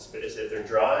bombs. If they're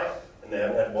dry and they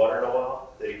haven't had water in a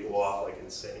while, they go off like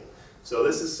insane. So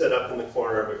this is set up in the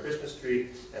corner of a Christmas tree,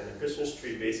 and the Christmas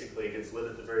tree basically gets lit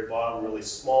at the very bottom, really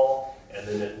small, and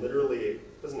then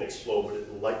it doesn't explode, but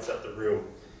it lights up the room.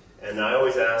 And I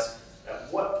always ask,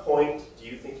 at what point do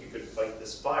you think you could fight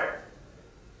this fire?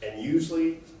 And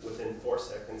usually, within 4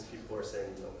 seconds, people are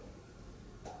saying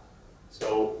no.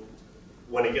 So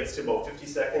when it gets to about 50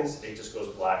 seconds, it just goes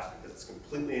black because it's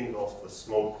completely engulfed with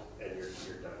smoke, and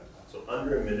you're done. So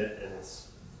under a minute, and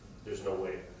there's no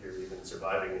way you're even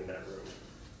surviving in that room.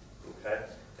 Okay?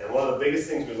 And one of the biggest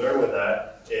things we learn with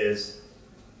that is,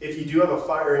 if you do have a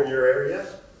fire in your area,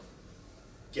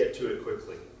 get to it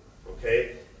quickly.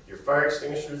 Okay? Your fire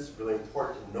extinguishers, it's really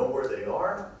important to know where they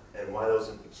are and why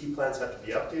those key plans have to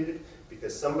be updated,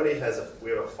 because we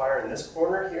have a fire in this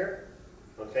corner here,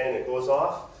 okay, and it goes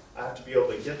off. I have to be able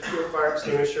to get to a fire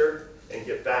extinguisher and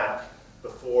get back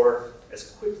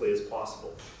as quickly as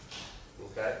possible.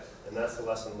 Okay? And that's the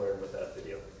lesson learned with that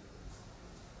video.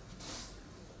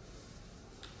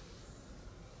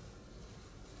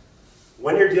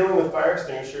 When you're dealing with fire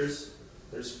extinguishers,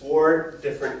 there's 4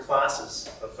 different classes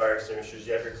of fire extinguishers.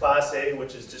 You have your Class A,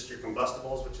 which is just your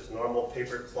combustibles, which is normal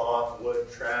paper, cloth, wood,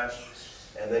 trash.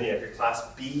 And then you have your Class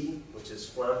B, which is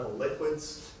flammable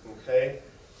liquids. Okay?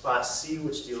 Class C,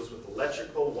 which deals with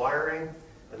electrical wiring.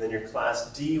 And then your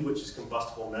Class D, which is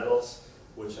combustible metals,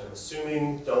 which I'm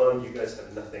assuming, Dawn, you guys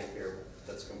have nothing here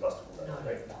that's combustible metal,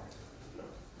 right? No.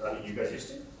 None of you guys used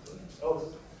to? Oh,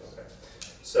 okay.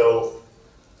 So,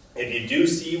 if you do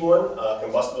see one, a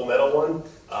combustible metal one,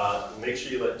 make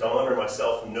sure you let Dawn or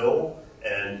myself know,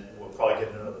 and we'll probably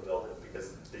get it out of the building,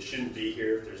 because they shouldn't be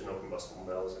here if there's no combustible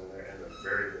metals in there, and they're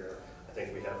very rare. I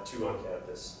think we have 2 on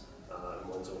campus, and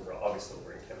one's obviously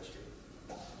over in chemistry.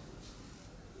 Okay.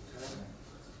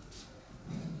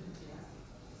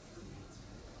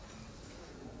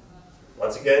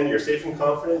 Once again, you're safe and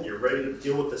confident, you're ready to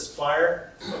deal with this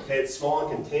fire. Okay, it's small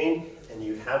and contained, and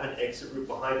you have an exit route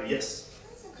behind you. Yes?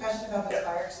 Question about the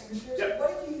fire extinguishers. Yep.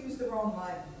 What if you use the wrong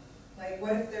one? Like,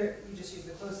 what if you just use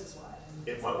the closest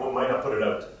one? One might not put it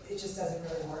out. It just doesn't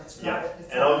really work. It's yeah, not,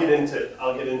 and I'll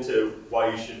get into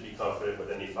why you should be confident with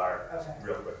any fire. Okay.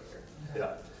 Real quick here.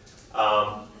 Okay.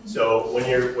 Yeah. So when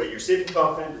you're safe and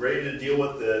confident, ready to deal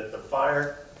with the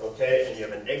fire, okay, and you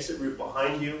have an exit route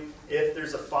behind you. If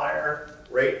there's a fire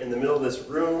right in the middle of this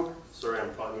room, sorry,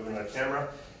 I'm probably moving my camera.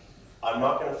 I'm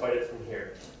not going to fight it from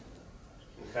here.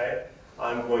 Okay.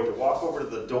 I'm going to walk over to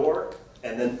the door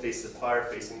and then face the fire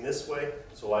facing this way,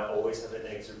 so I always have an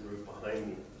exit route behind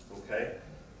me, okay?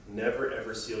 Never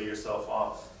ever seal yourself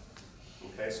off,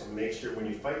 okay? So make sure when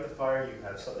you fight the fire, you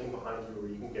have something behind you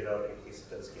where you can get out in case it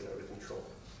does get out of control.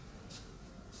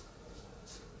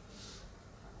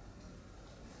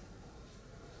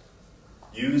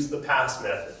 Use the pass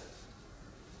method,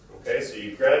 okay? So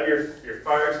you grab your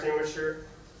fire extinguisher,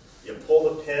 you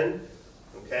pull the pin,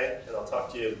 okay, and I'll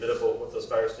talk to you a bit about what those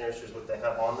fire extinguishers, what they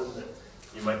have on them that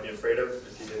you might be afraid of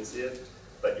if you didn't see it.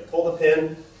 But you pull the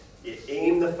pin, you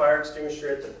aim the fire extinguisher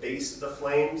at the base of the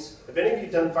flames. Have any of you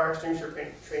done fire extinguisher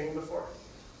training before?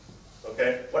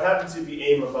 Okay, what happens if you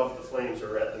aim above the flames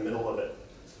or at the middle of it?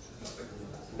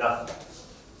 Nothing.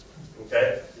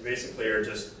 Okay, you basically are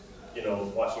just,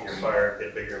 watching your fire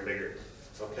get bigger and bigger.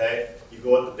 Okay, you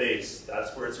go at the base,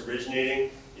 that's where it's originating,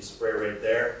 you spray right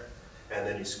there. And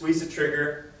then you squeeze the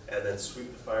trigger, and then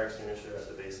sweep the fire extinguisher at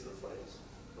the base of the flames,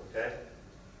 okay?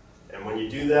 And when you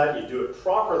do that, you do it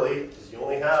properly, because you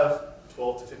only have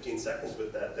 12 to 15 seconds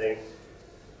with that thing,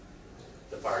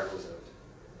 the fire goes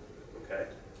out, okay?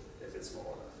 If it's small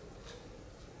enough.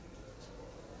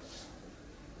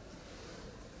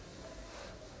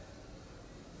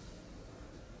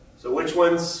 So which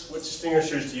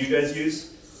extinguishers do you guys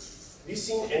use? Have you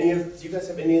seen do you guys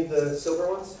have any of the silver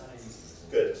ones?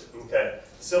 Good, okay.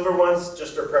 The silver ones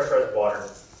just are pressurized water.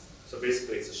 So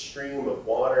basically it's a stream of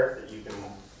water that you can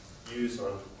use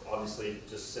on, obviously,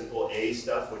 just simple A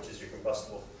stuff, which is your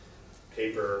combustible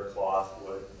paper, cloth,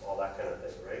 wood, all that kind of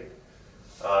thing,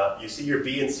 right? You see your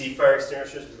B and C fire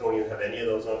extinguishers, we don't even have any of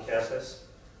those on campus,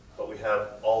 but we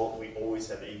always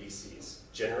have ABCs.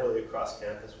 Generally across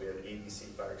campus we have ABC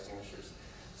fire extinguishers.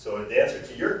 So the answer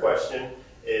to your question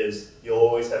is you'll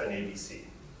always have an ABC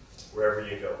wherever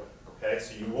you go. Okay,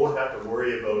 so you won't have to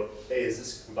worry about, hey, is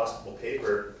this combustible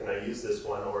paper? Can I use this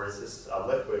one? Or is this a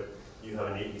liquid? You have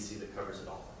an ABC that covers it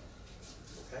all.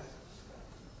 Okay?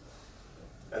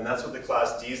 And that's what the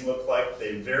Class Ds look like.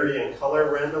 They vary in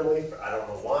color randomly, I don't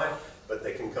know why, but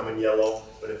they can come in yellow.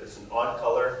 But if it's an odd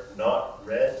color, not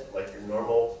red, like your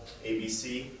normal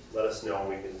ABC, let us know and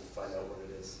we can find out what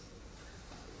it is.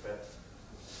 Okay.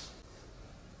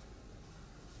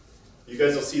 You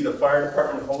guys will see the fire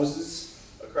department hoses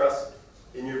across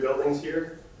in your buildings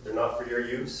here. They're not for your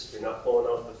use. You're not pulling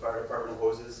out the fire department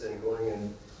hoses and going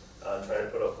and trying to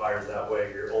put out fires that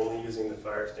way. You're only using the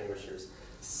fire extinguishers.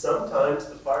 Sometimes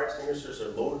the fire extinguishers are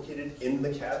located in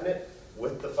the cabinet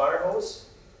with the fire hose.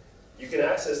 You can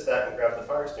access that and grab the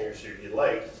fire extinguisher if you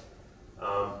like,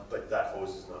 but that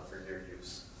hose is not for your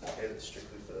use. Okay, it's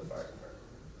strictly for the fire department.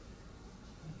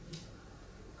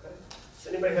 Okay. Does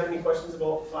anybody have any questions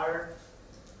about fire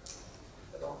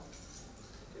at all?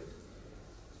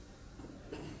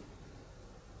 Good.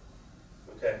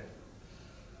 Okay.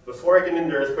 Before I get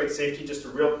into earthquake safety, just a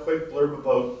real quick blurb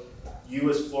about you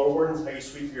as floor wardens, how you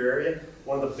sweep your area.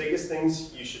 One of the biggest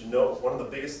things you should know, one of the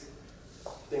biggest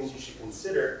things you should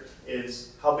consider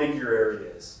is how big your area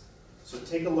is. So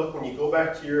take a look when you go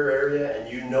back to your area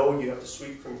and you know you have to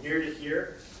sweep from here to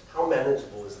here. How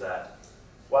manageable is that?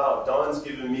 Wow, Dawn's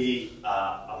given me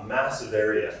a massive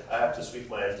area. I have to sweep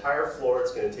my entire floor.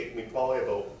 It's going to take me probably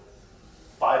about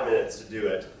 5 minutes to do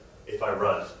it if I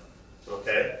run.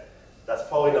 Okay? That's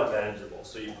probably not manageable.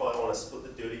 So you probably want to split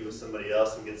the duty with somebody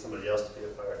else and get somebody else to be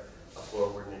a floor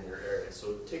warden in your area.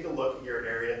 So take a look at your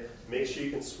area. Make sure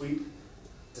you can sweep.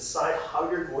 Decide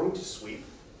how you're going to sweep.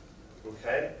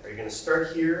 Okay? Are you going to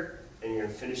start here and you're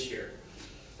going to finish here?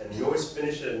 And you always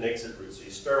finish at an exit route. So you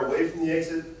start away from the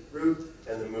exit route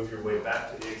and then move your way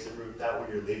back to the exit route. That way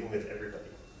you're leaving with everybody.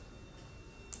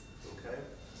 Okay?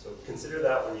 So consider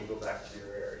that when you go back to your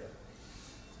area.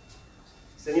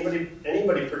 Does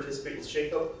anybody participate in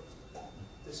Shakeout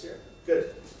this year?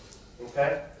 Good.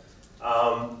 Okay?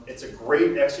 It's a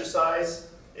great exercise.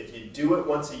 If you do it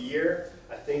once a year,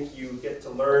 I think you get to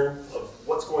learn of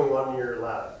what's going on in your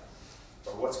lab,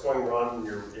 or what's going on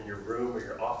in your room or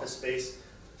your office space.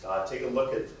 Take a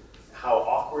look at how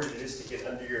awkward it is to get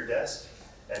under your desk,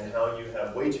 and how you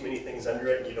have way too many things under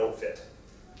it and you don't fit.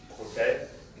 Okay?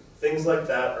 Things like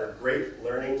that are great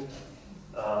learning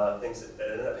things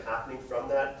that end up happening from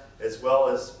that, as well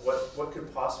as what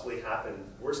could possibly happen,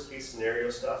 worst case scenario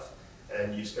stuff,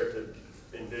 and you start to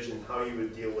envision how you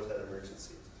would deal with that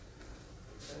emergency.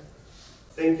 Okay?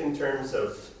 Think in terms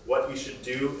of what you should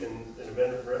do in an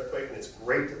event of an earthquake, and it's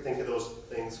great to think of those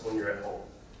things when you're at home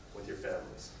with your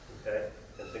families. Okay?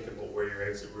 And think about where your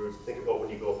exit route, think about when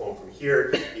you go home from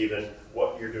here, even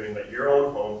what you're doing at your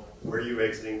own home, where are you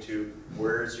exiting to,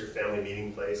 where's your family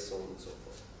meeting place, so on and so forth.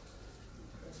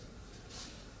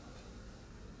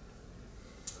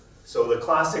 So the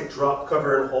classic drop,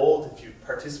 cover, and hold, if you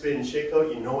participate in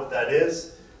Shakeout, you know what that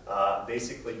is.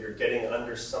 Basically, you're getting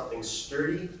under something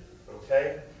sturdy,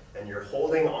 okay? And you're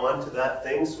holding on to that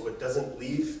thing so it doesn't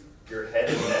leave your head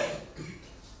and neck.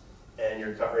 And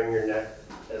you're covering your neck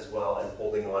as well and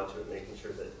holding on to it, making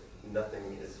sure that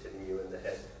nothing is hitting you in the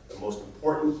head. The most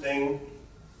important thing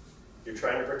you're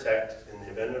trying to protect in the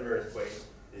event of an earthquake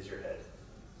is your head.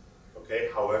 Okay?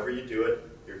 However you do it,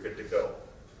 you're good to go.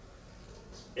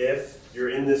 If you're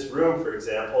in this room, for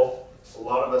example, a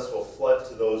lot of us will flood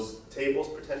to those tables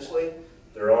potentially.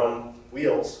 They're on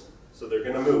wheels, so they're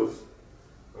going to move.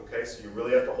 Okay, so you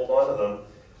really have to hold on to them.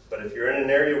 But if you're in an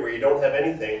area where you don't have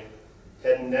anything,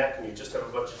 head and neck, and you just have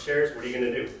a bunch of chairs, what are you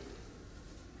going to do?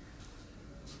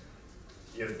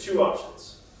 You have two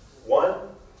options. One,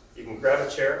 you can grab a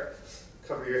chair,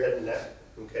 cover your head and neck,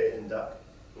 okay, and duck.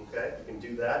 Okay, you can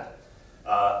do that.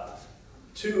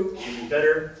 Two, you can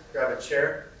better grab a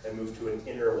chair and move to an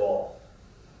inner wall.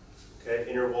 Okay,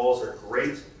 inner walls are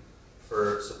great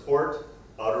for support.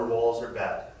 Outer walls are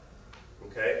bad.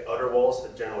 Okay, outer walls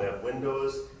generally have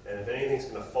windows, and if anything's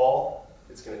going to fall,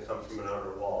 it's going to come from an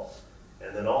outer wall.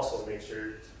 And then also make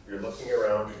sure you're looking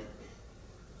around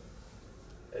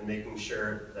and making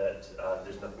sure that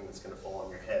there's nothing that's going to fall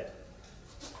on your head.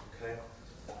 Okay.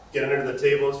 Get under the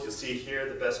tables. You'll see here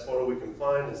the best photo we can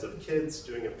find is of kids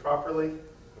doing it properly,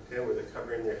 okay, where they're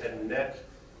covering their head and neck.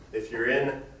 If you're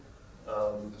in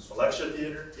lecture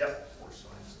theater, yep. For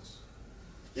sciences.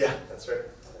 Yeah, that's right.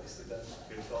 Nicely done.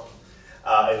 Good call.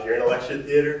 If you're in a lecture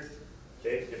theater,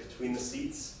 okay, get between the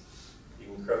seats.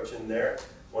 You can crouch in there.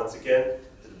 Once again,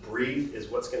 the debris is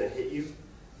what's going to hit you.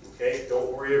 Okay,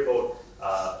 don't worry about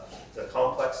the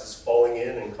complexes falling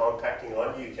in and compacting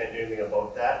on you. You can't do anything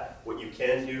about that. What you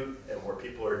can do, and where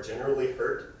people are generally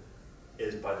hurt,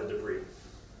 is by the debris.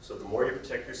 So the more you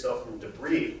protect yourself from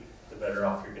debris, the better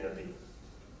off you're going to be.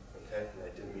 Okay, and I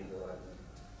didn't mean to lie.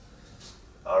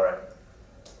 All right.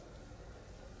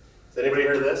 Has anybody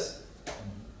heard of this?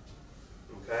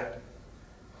 Okay.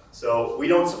 So we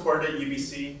don't support it at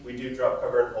UBC. We do drop,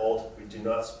 cover, and hold. We do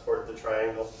not support the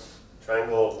triangle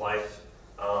of life.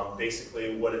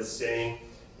 Basically what it's saying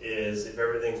is if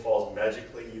everything falls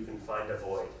magically, you can find a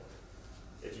void.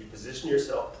 If you position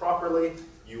yourself properly,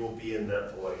 you will be in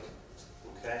that void.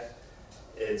 Okay?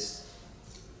 It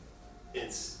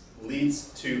leads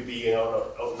to being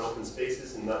out in open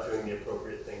spaces and not doing the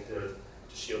appropriate thing to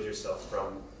shield yourself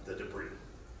from the debris.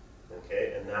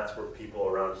 Okay? And that's where people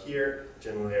around here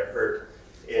generally are hurt.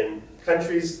 In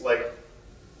countries like,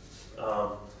 you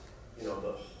know,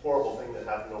 the horrible thing that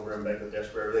happened over in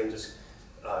Bangladesh where everything just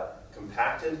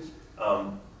compacted,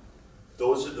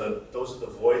 those are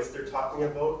the voids they're talking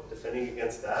about, defending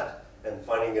against that and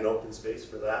finding an open space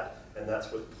for that, and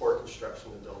that's with poor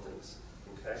construction of buildings.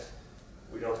 Okay?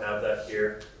 We don't have that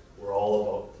here. We're all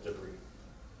about the debris.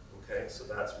 Okay? So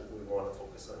that's what we want to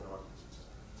focus on.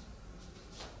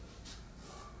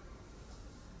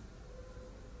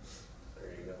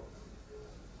 There you go.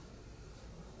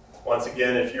 Once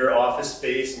again, if you're office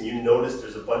space and you notice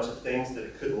there's a bunch of things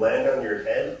that could land on your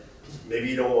head, maybe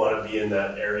you don't want to be in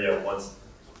that area once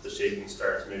the shaking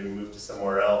starts. Maybe move to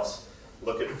somewhere else.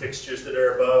 Look at fixtures that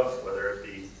are above, whether it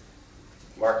be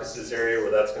Marcus's area where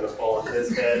that's going to fall on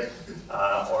his head,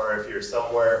 or if you're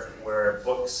somewhere where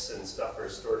books and stuff are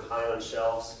stored high on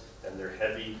shelves and they're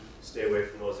heavy, stay away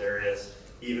from those areas.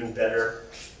 Even better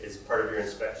is part of your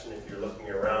inspection, if you're looking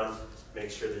around,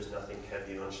 make sure there's nothing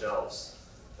heavy on shelves.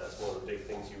 That's one of the big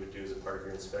things you would do as a part of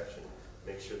your inspection.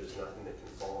 Make sure there's nothing that can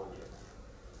fall on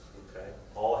you. Okay?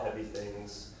 All heavy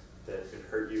things that could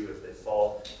hurt you if they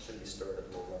fall should be stored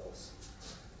at low levels.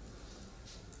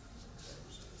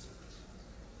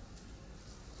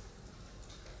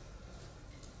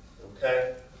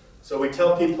 Okay? So we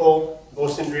tell people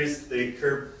most injuries, they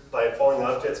occur by falling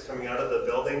objects coming out of the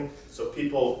building. So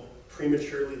people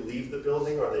prematurely leave the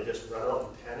building or they just run out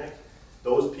in panic.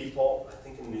 Those people, I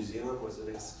think in New Zealand was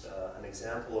an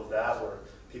example of that, where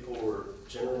people were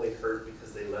generally hurt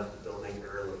because they left the building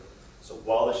early. So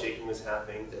while the shaking was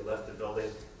happening, they left the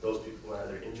building. Those people were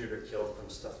either injured or killed from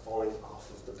stuff falling off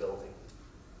of the building.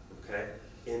 Okay?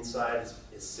 Inside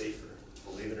is safer,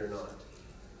 believe it or not.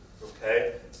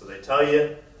 Okay? So they tell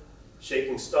you,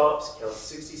 shaking stops, count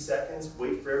 60 seconds,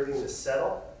 wait for everything to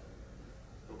settle,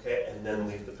 okay, and then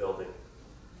leave the building.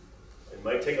 It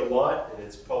might take a lot, and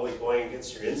it's probably going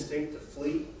against your instinct to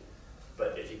flee,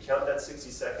 but if you count that 60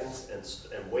 seconds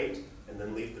and wait, and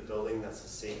then leave the building, that's the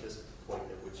safest point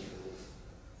at which you can leave.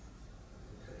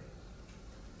 Okay.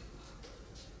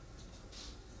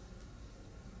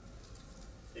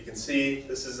 You can see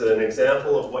this is an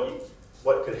example of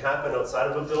what could happen outside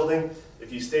of a building.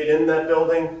 If you stayed in that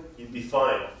building, you'd be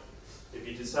fine. If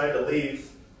you decide to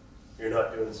leave, you're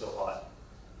not doing so hot.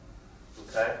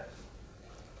 Okay?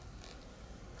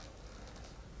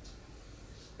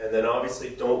 And then obviously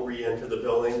don't re-enter the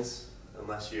buildings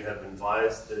unless you have been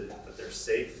advised that they're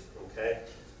safe. Okay?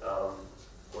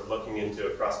 We're looking into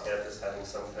across campus having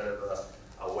some kind of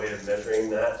a way of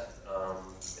measuring that.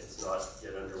 It's not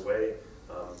yet underway,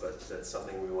 but that's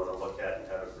something we want to look at and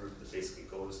have a group that basically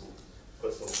goes and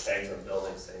puts little tags on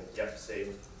buildings saying, yep, safe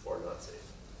or not safe,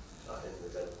 in the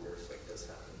event an earthquake does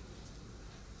happen.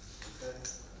 Okay.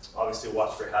 Obviously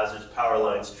watch for hazards, power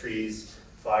lines, trees,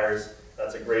 fires.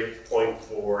 That's a great point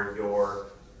for your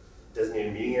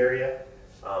designated meeting area.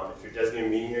 If your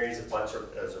designated meeting area is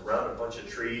around a bunch of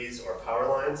trees or power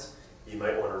lines, you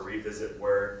might want to revisit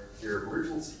where your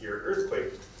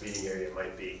earthquake meeting area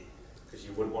might be, because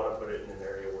you wouldn't want to put it in an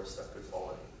area where stuff could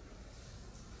fall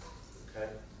in.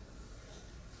 Okay?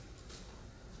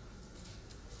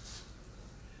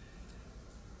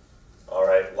 All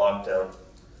right, lockdown.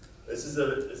 This is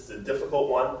a difficult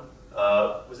one.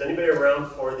 Was anybody around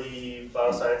for the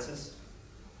biosciences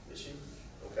issue?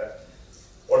 Okay.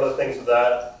 One of the things with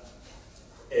that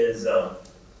is that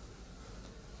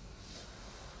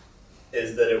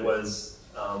it was,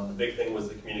 the big thing was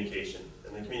the communication.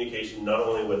 And the communication not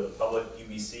only with the public,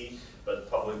 UBC, but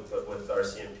with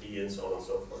RCMP and so on and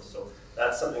so forth. So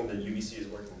that's something that UBC is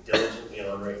working diligently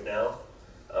on right now.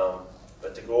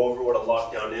 But to go over what a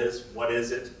lockdown is, what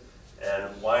is it, and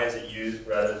why is it used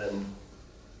rather than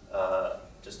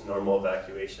just normal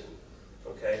evacuation.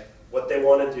 Okay? What they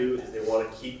want to do is they want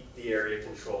to keep the area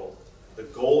controlled. The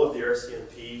goal of the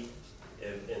RCMP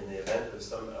in the event of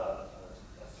some a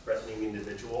threatening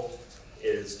individual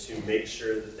is to make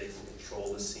sure that they can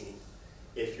control the scene.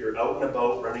 If you're out and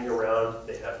about running around,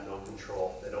 they have no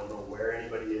control. They don't know where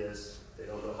anybody is. They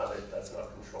don't know how that's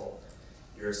not control.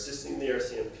 You're assisting the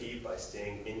RCMP by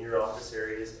staying in your office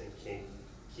areas and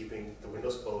keeping the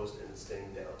windows closed and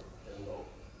staying down know.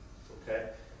 Okay?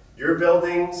 Your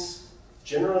buildings,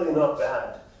 generally not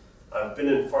bad. I've been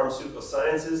in pharmaceutical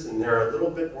sciences and they're a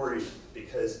little bit worried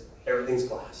because everything's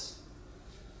glass.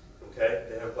 Okay?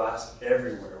 They have glass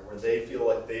everywhere where they feel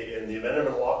like in the event of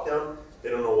a lockdown, they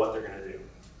don't know what they're going to do.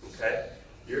 Okay?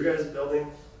 Your guys' building,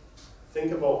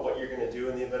 think about what you're going to do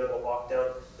in the event of a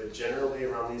lockdown, but generally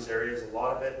around these areas, a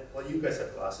lot of it, well, you guys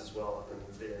have glass as well up in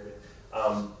the Bay Area.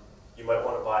 You might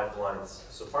want to buy blinds.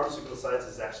 So pharmaceutical science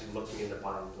is actually looking into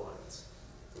buying blinds.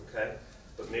 Okay?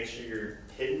 But make sure you're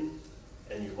hidden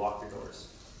and you lock your doors.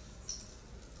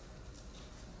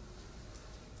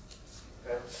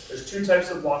 Okay? There's two types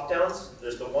of lockdowns.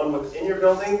 There's the one within your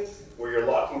building where you're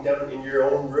locking down in your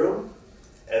own room,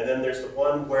 and then there's the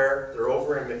one where they're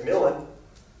over in McMillan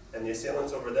and the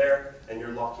assailant's over there and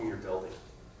you're locking your building.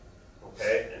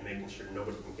 Okay? And making sure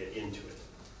nobody can get into it.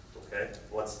 Okay?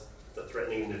 Once the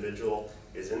threatening individual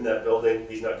is in that building,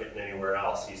 he's not getting anywhere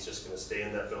else. He's just going to stay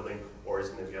in that building, or he's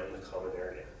going to be out in the common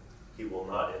area. He will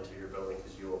not enter your building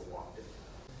because you have locked it.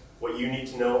 What you need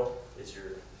to know is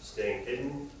you're staying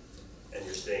hidden and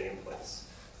you're staying in place.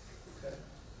 Okay?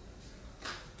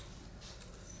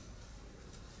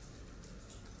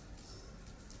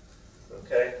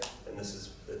 Okay? And this is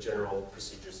the general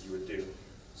procedures you would do.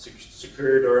 Secure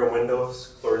your door and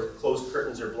windows, close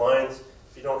curtains or blinds.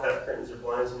 If you don't have curtains or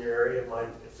blinds in your area,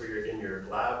 in your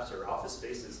labs or office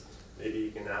spaces, maybe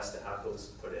you can ask to have those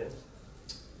put in.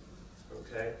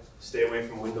 Okay? Stay away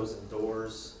from windows and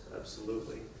doors,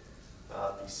 absolutely.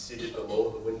 Be seated below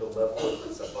the window level. If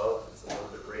it's above, it's a little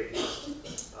bit raised.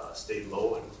 Stay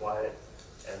low and quiet,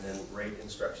 and then write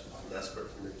instructions from escort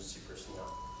from emergency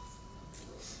personnel.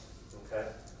 Okay?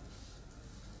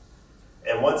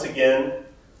 And once again,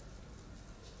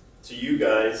 to you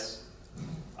guys,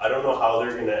 I don't know how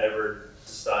they're going to ever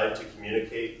decide to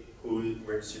communicate who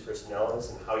emergency personnel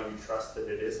is and how you trust that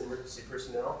it is emergency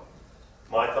personnel.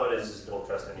 My thought is just don't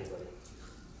trust anybody.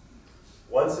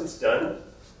 Once it's done,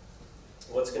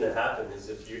 what's going to happen is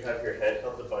if you have your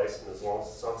handheld device and as long as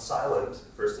it's on silent,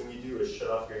 first thing you do is shut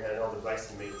off your handheld device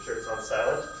and make sure it's on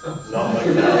silent. Not like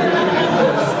that.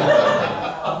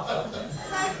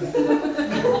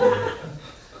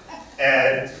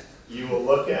 And you will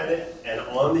look at it, and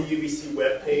on the UBC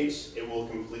webpage, it will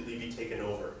completely be taken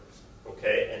over.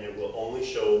 Okay? And it will only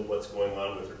show what's going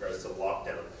on with regards to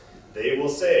lockdown. They will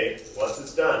say, once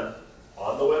it's done,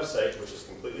 on the website, which is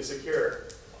completely secure,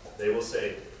 they will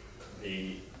say,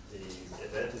 the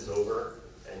event is over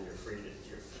and you're free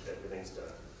to, everything's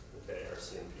done. Okay, our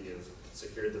CMP have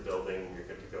secured the building and you're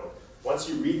good to go. Once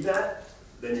you read that,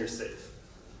 then you're safe.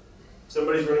 If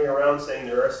somebody's running around saying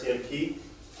they're RCMP,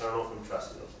 I don't know if I'm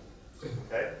trusting them.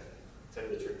 Okay? Tell you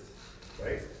the truth.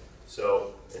 Right?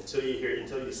 So until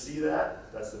you see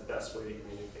that, that's the best way to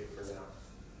communicate for now.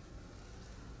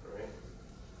 Alright?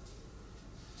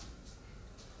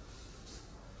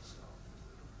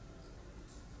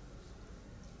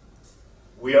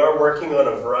 We are working on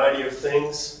a variety of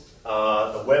things.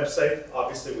 The website,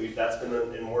 obviously, that's been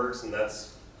in works, and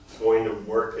that's going to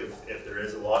work if there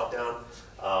is a lockdown.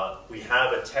 We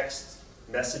have a text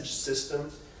message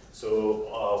system.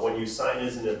 So when you sign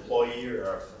as an employee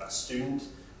or a student,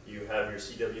 you have your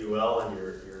CWL and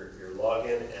your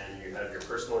login, and you have your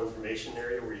personal information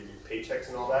area where you get paychecks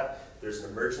and all that. There's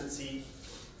an emergency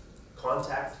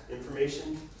contact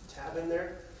information tab in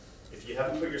there. If you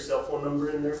haven't put your cell phone number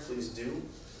in there, please do.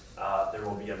 There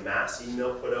will be a mass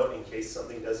email put out in case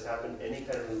something does happen, any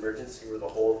kind of emergency where the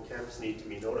whole campus needs to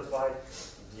be notified,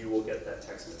 you will get that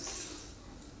text message.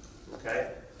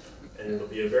 Okay? And it'll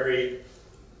be a very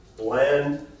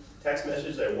bland text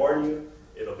message, I warn you.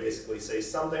 It'll basically say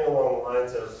something along the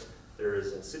lines of, there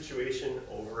is a situation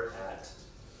over at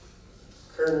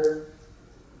Kerner,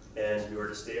 and you are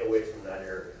to stay away from that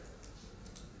area.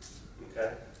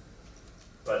 Okay?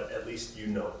 But at least you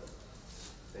know,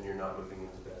 and you're not moving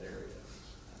into that area.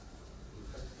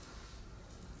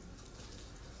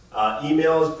 Okay.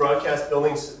 Email is broadcast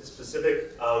building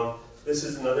specific. This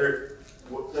is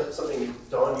something,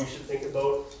 Dawn, you should think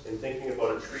about in thinking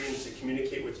about a tree and to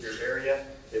communicate with your area.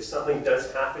 If something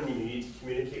does happen and you need to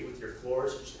communicate with your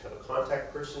floors, you should have a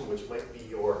contact person, which might be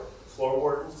your floor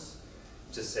wardens,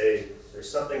 to say, there's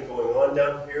something going on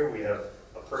down here. We have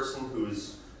a person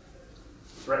who's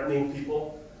threatening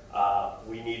people.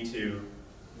 We need to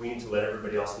let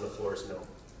everybody else on the floors know.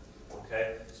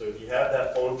 Okay? So if you have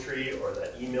that phone tree or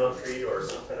that email tree or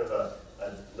some kind of a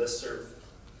listserv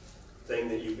thing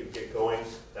that you could get going,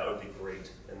 that would be great.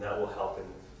 And that will help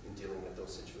in dealing with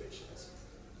those situations.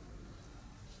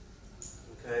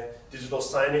 Okay? Digital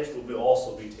signage will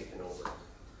also be taken over.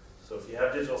 So if you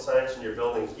have digital signage in your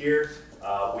building here,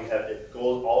 all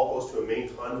goes to a main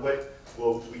conduit,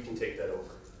 we can take that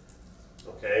over.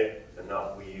 Okay? And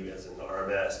not we as in the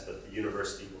RMS, but the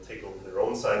university will take over their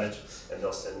own signage and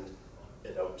they'll send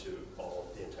it out to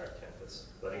the entire campus,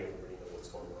 letting everybody know what's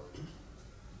going on.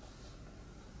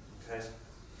 Okay?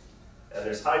 And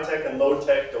there's high tech and low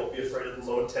tech. Don't be afraid of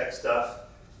the low tech stuff.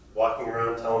 Walking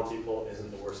around telling people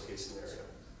isn't the worst case scenario.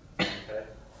 Okay?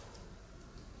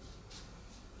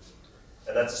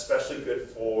 And that's especially good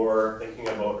for thinking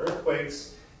about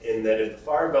earthquakes, in that if the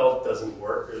fire belt doesn't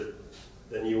work,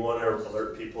 then you want to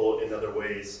alert people in other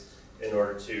ways in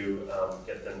order to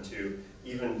get them to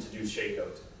even to do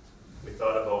shakeout. We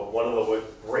thought about one of the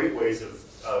great ways of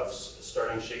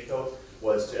starting shakeout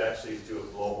was to actually do a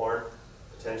blowhorn,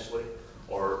 potentially,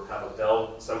 or have a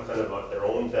bell, some kind of their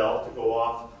own bell to go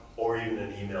off, or even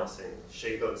an email saying,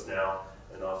 shakeouts now,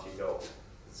 and off you go.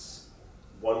 It's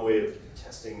one way of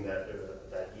testing that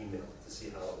email to see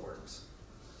how it works.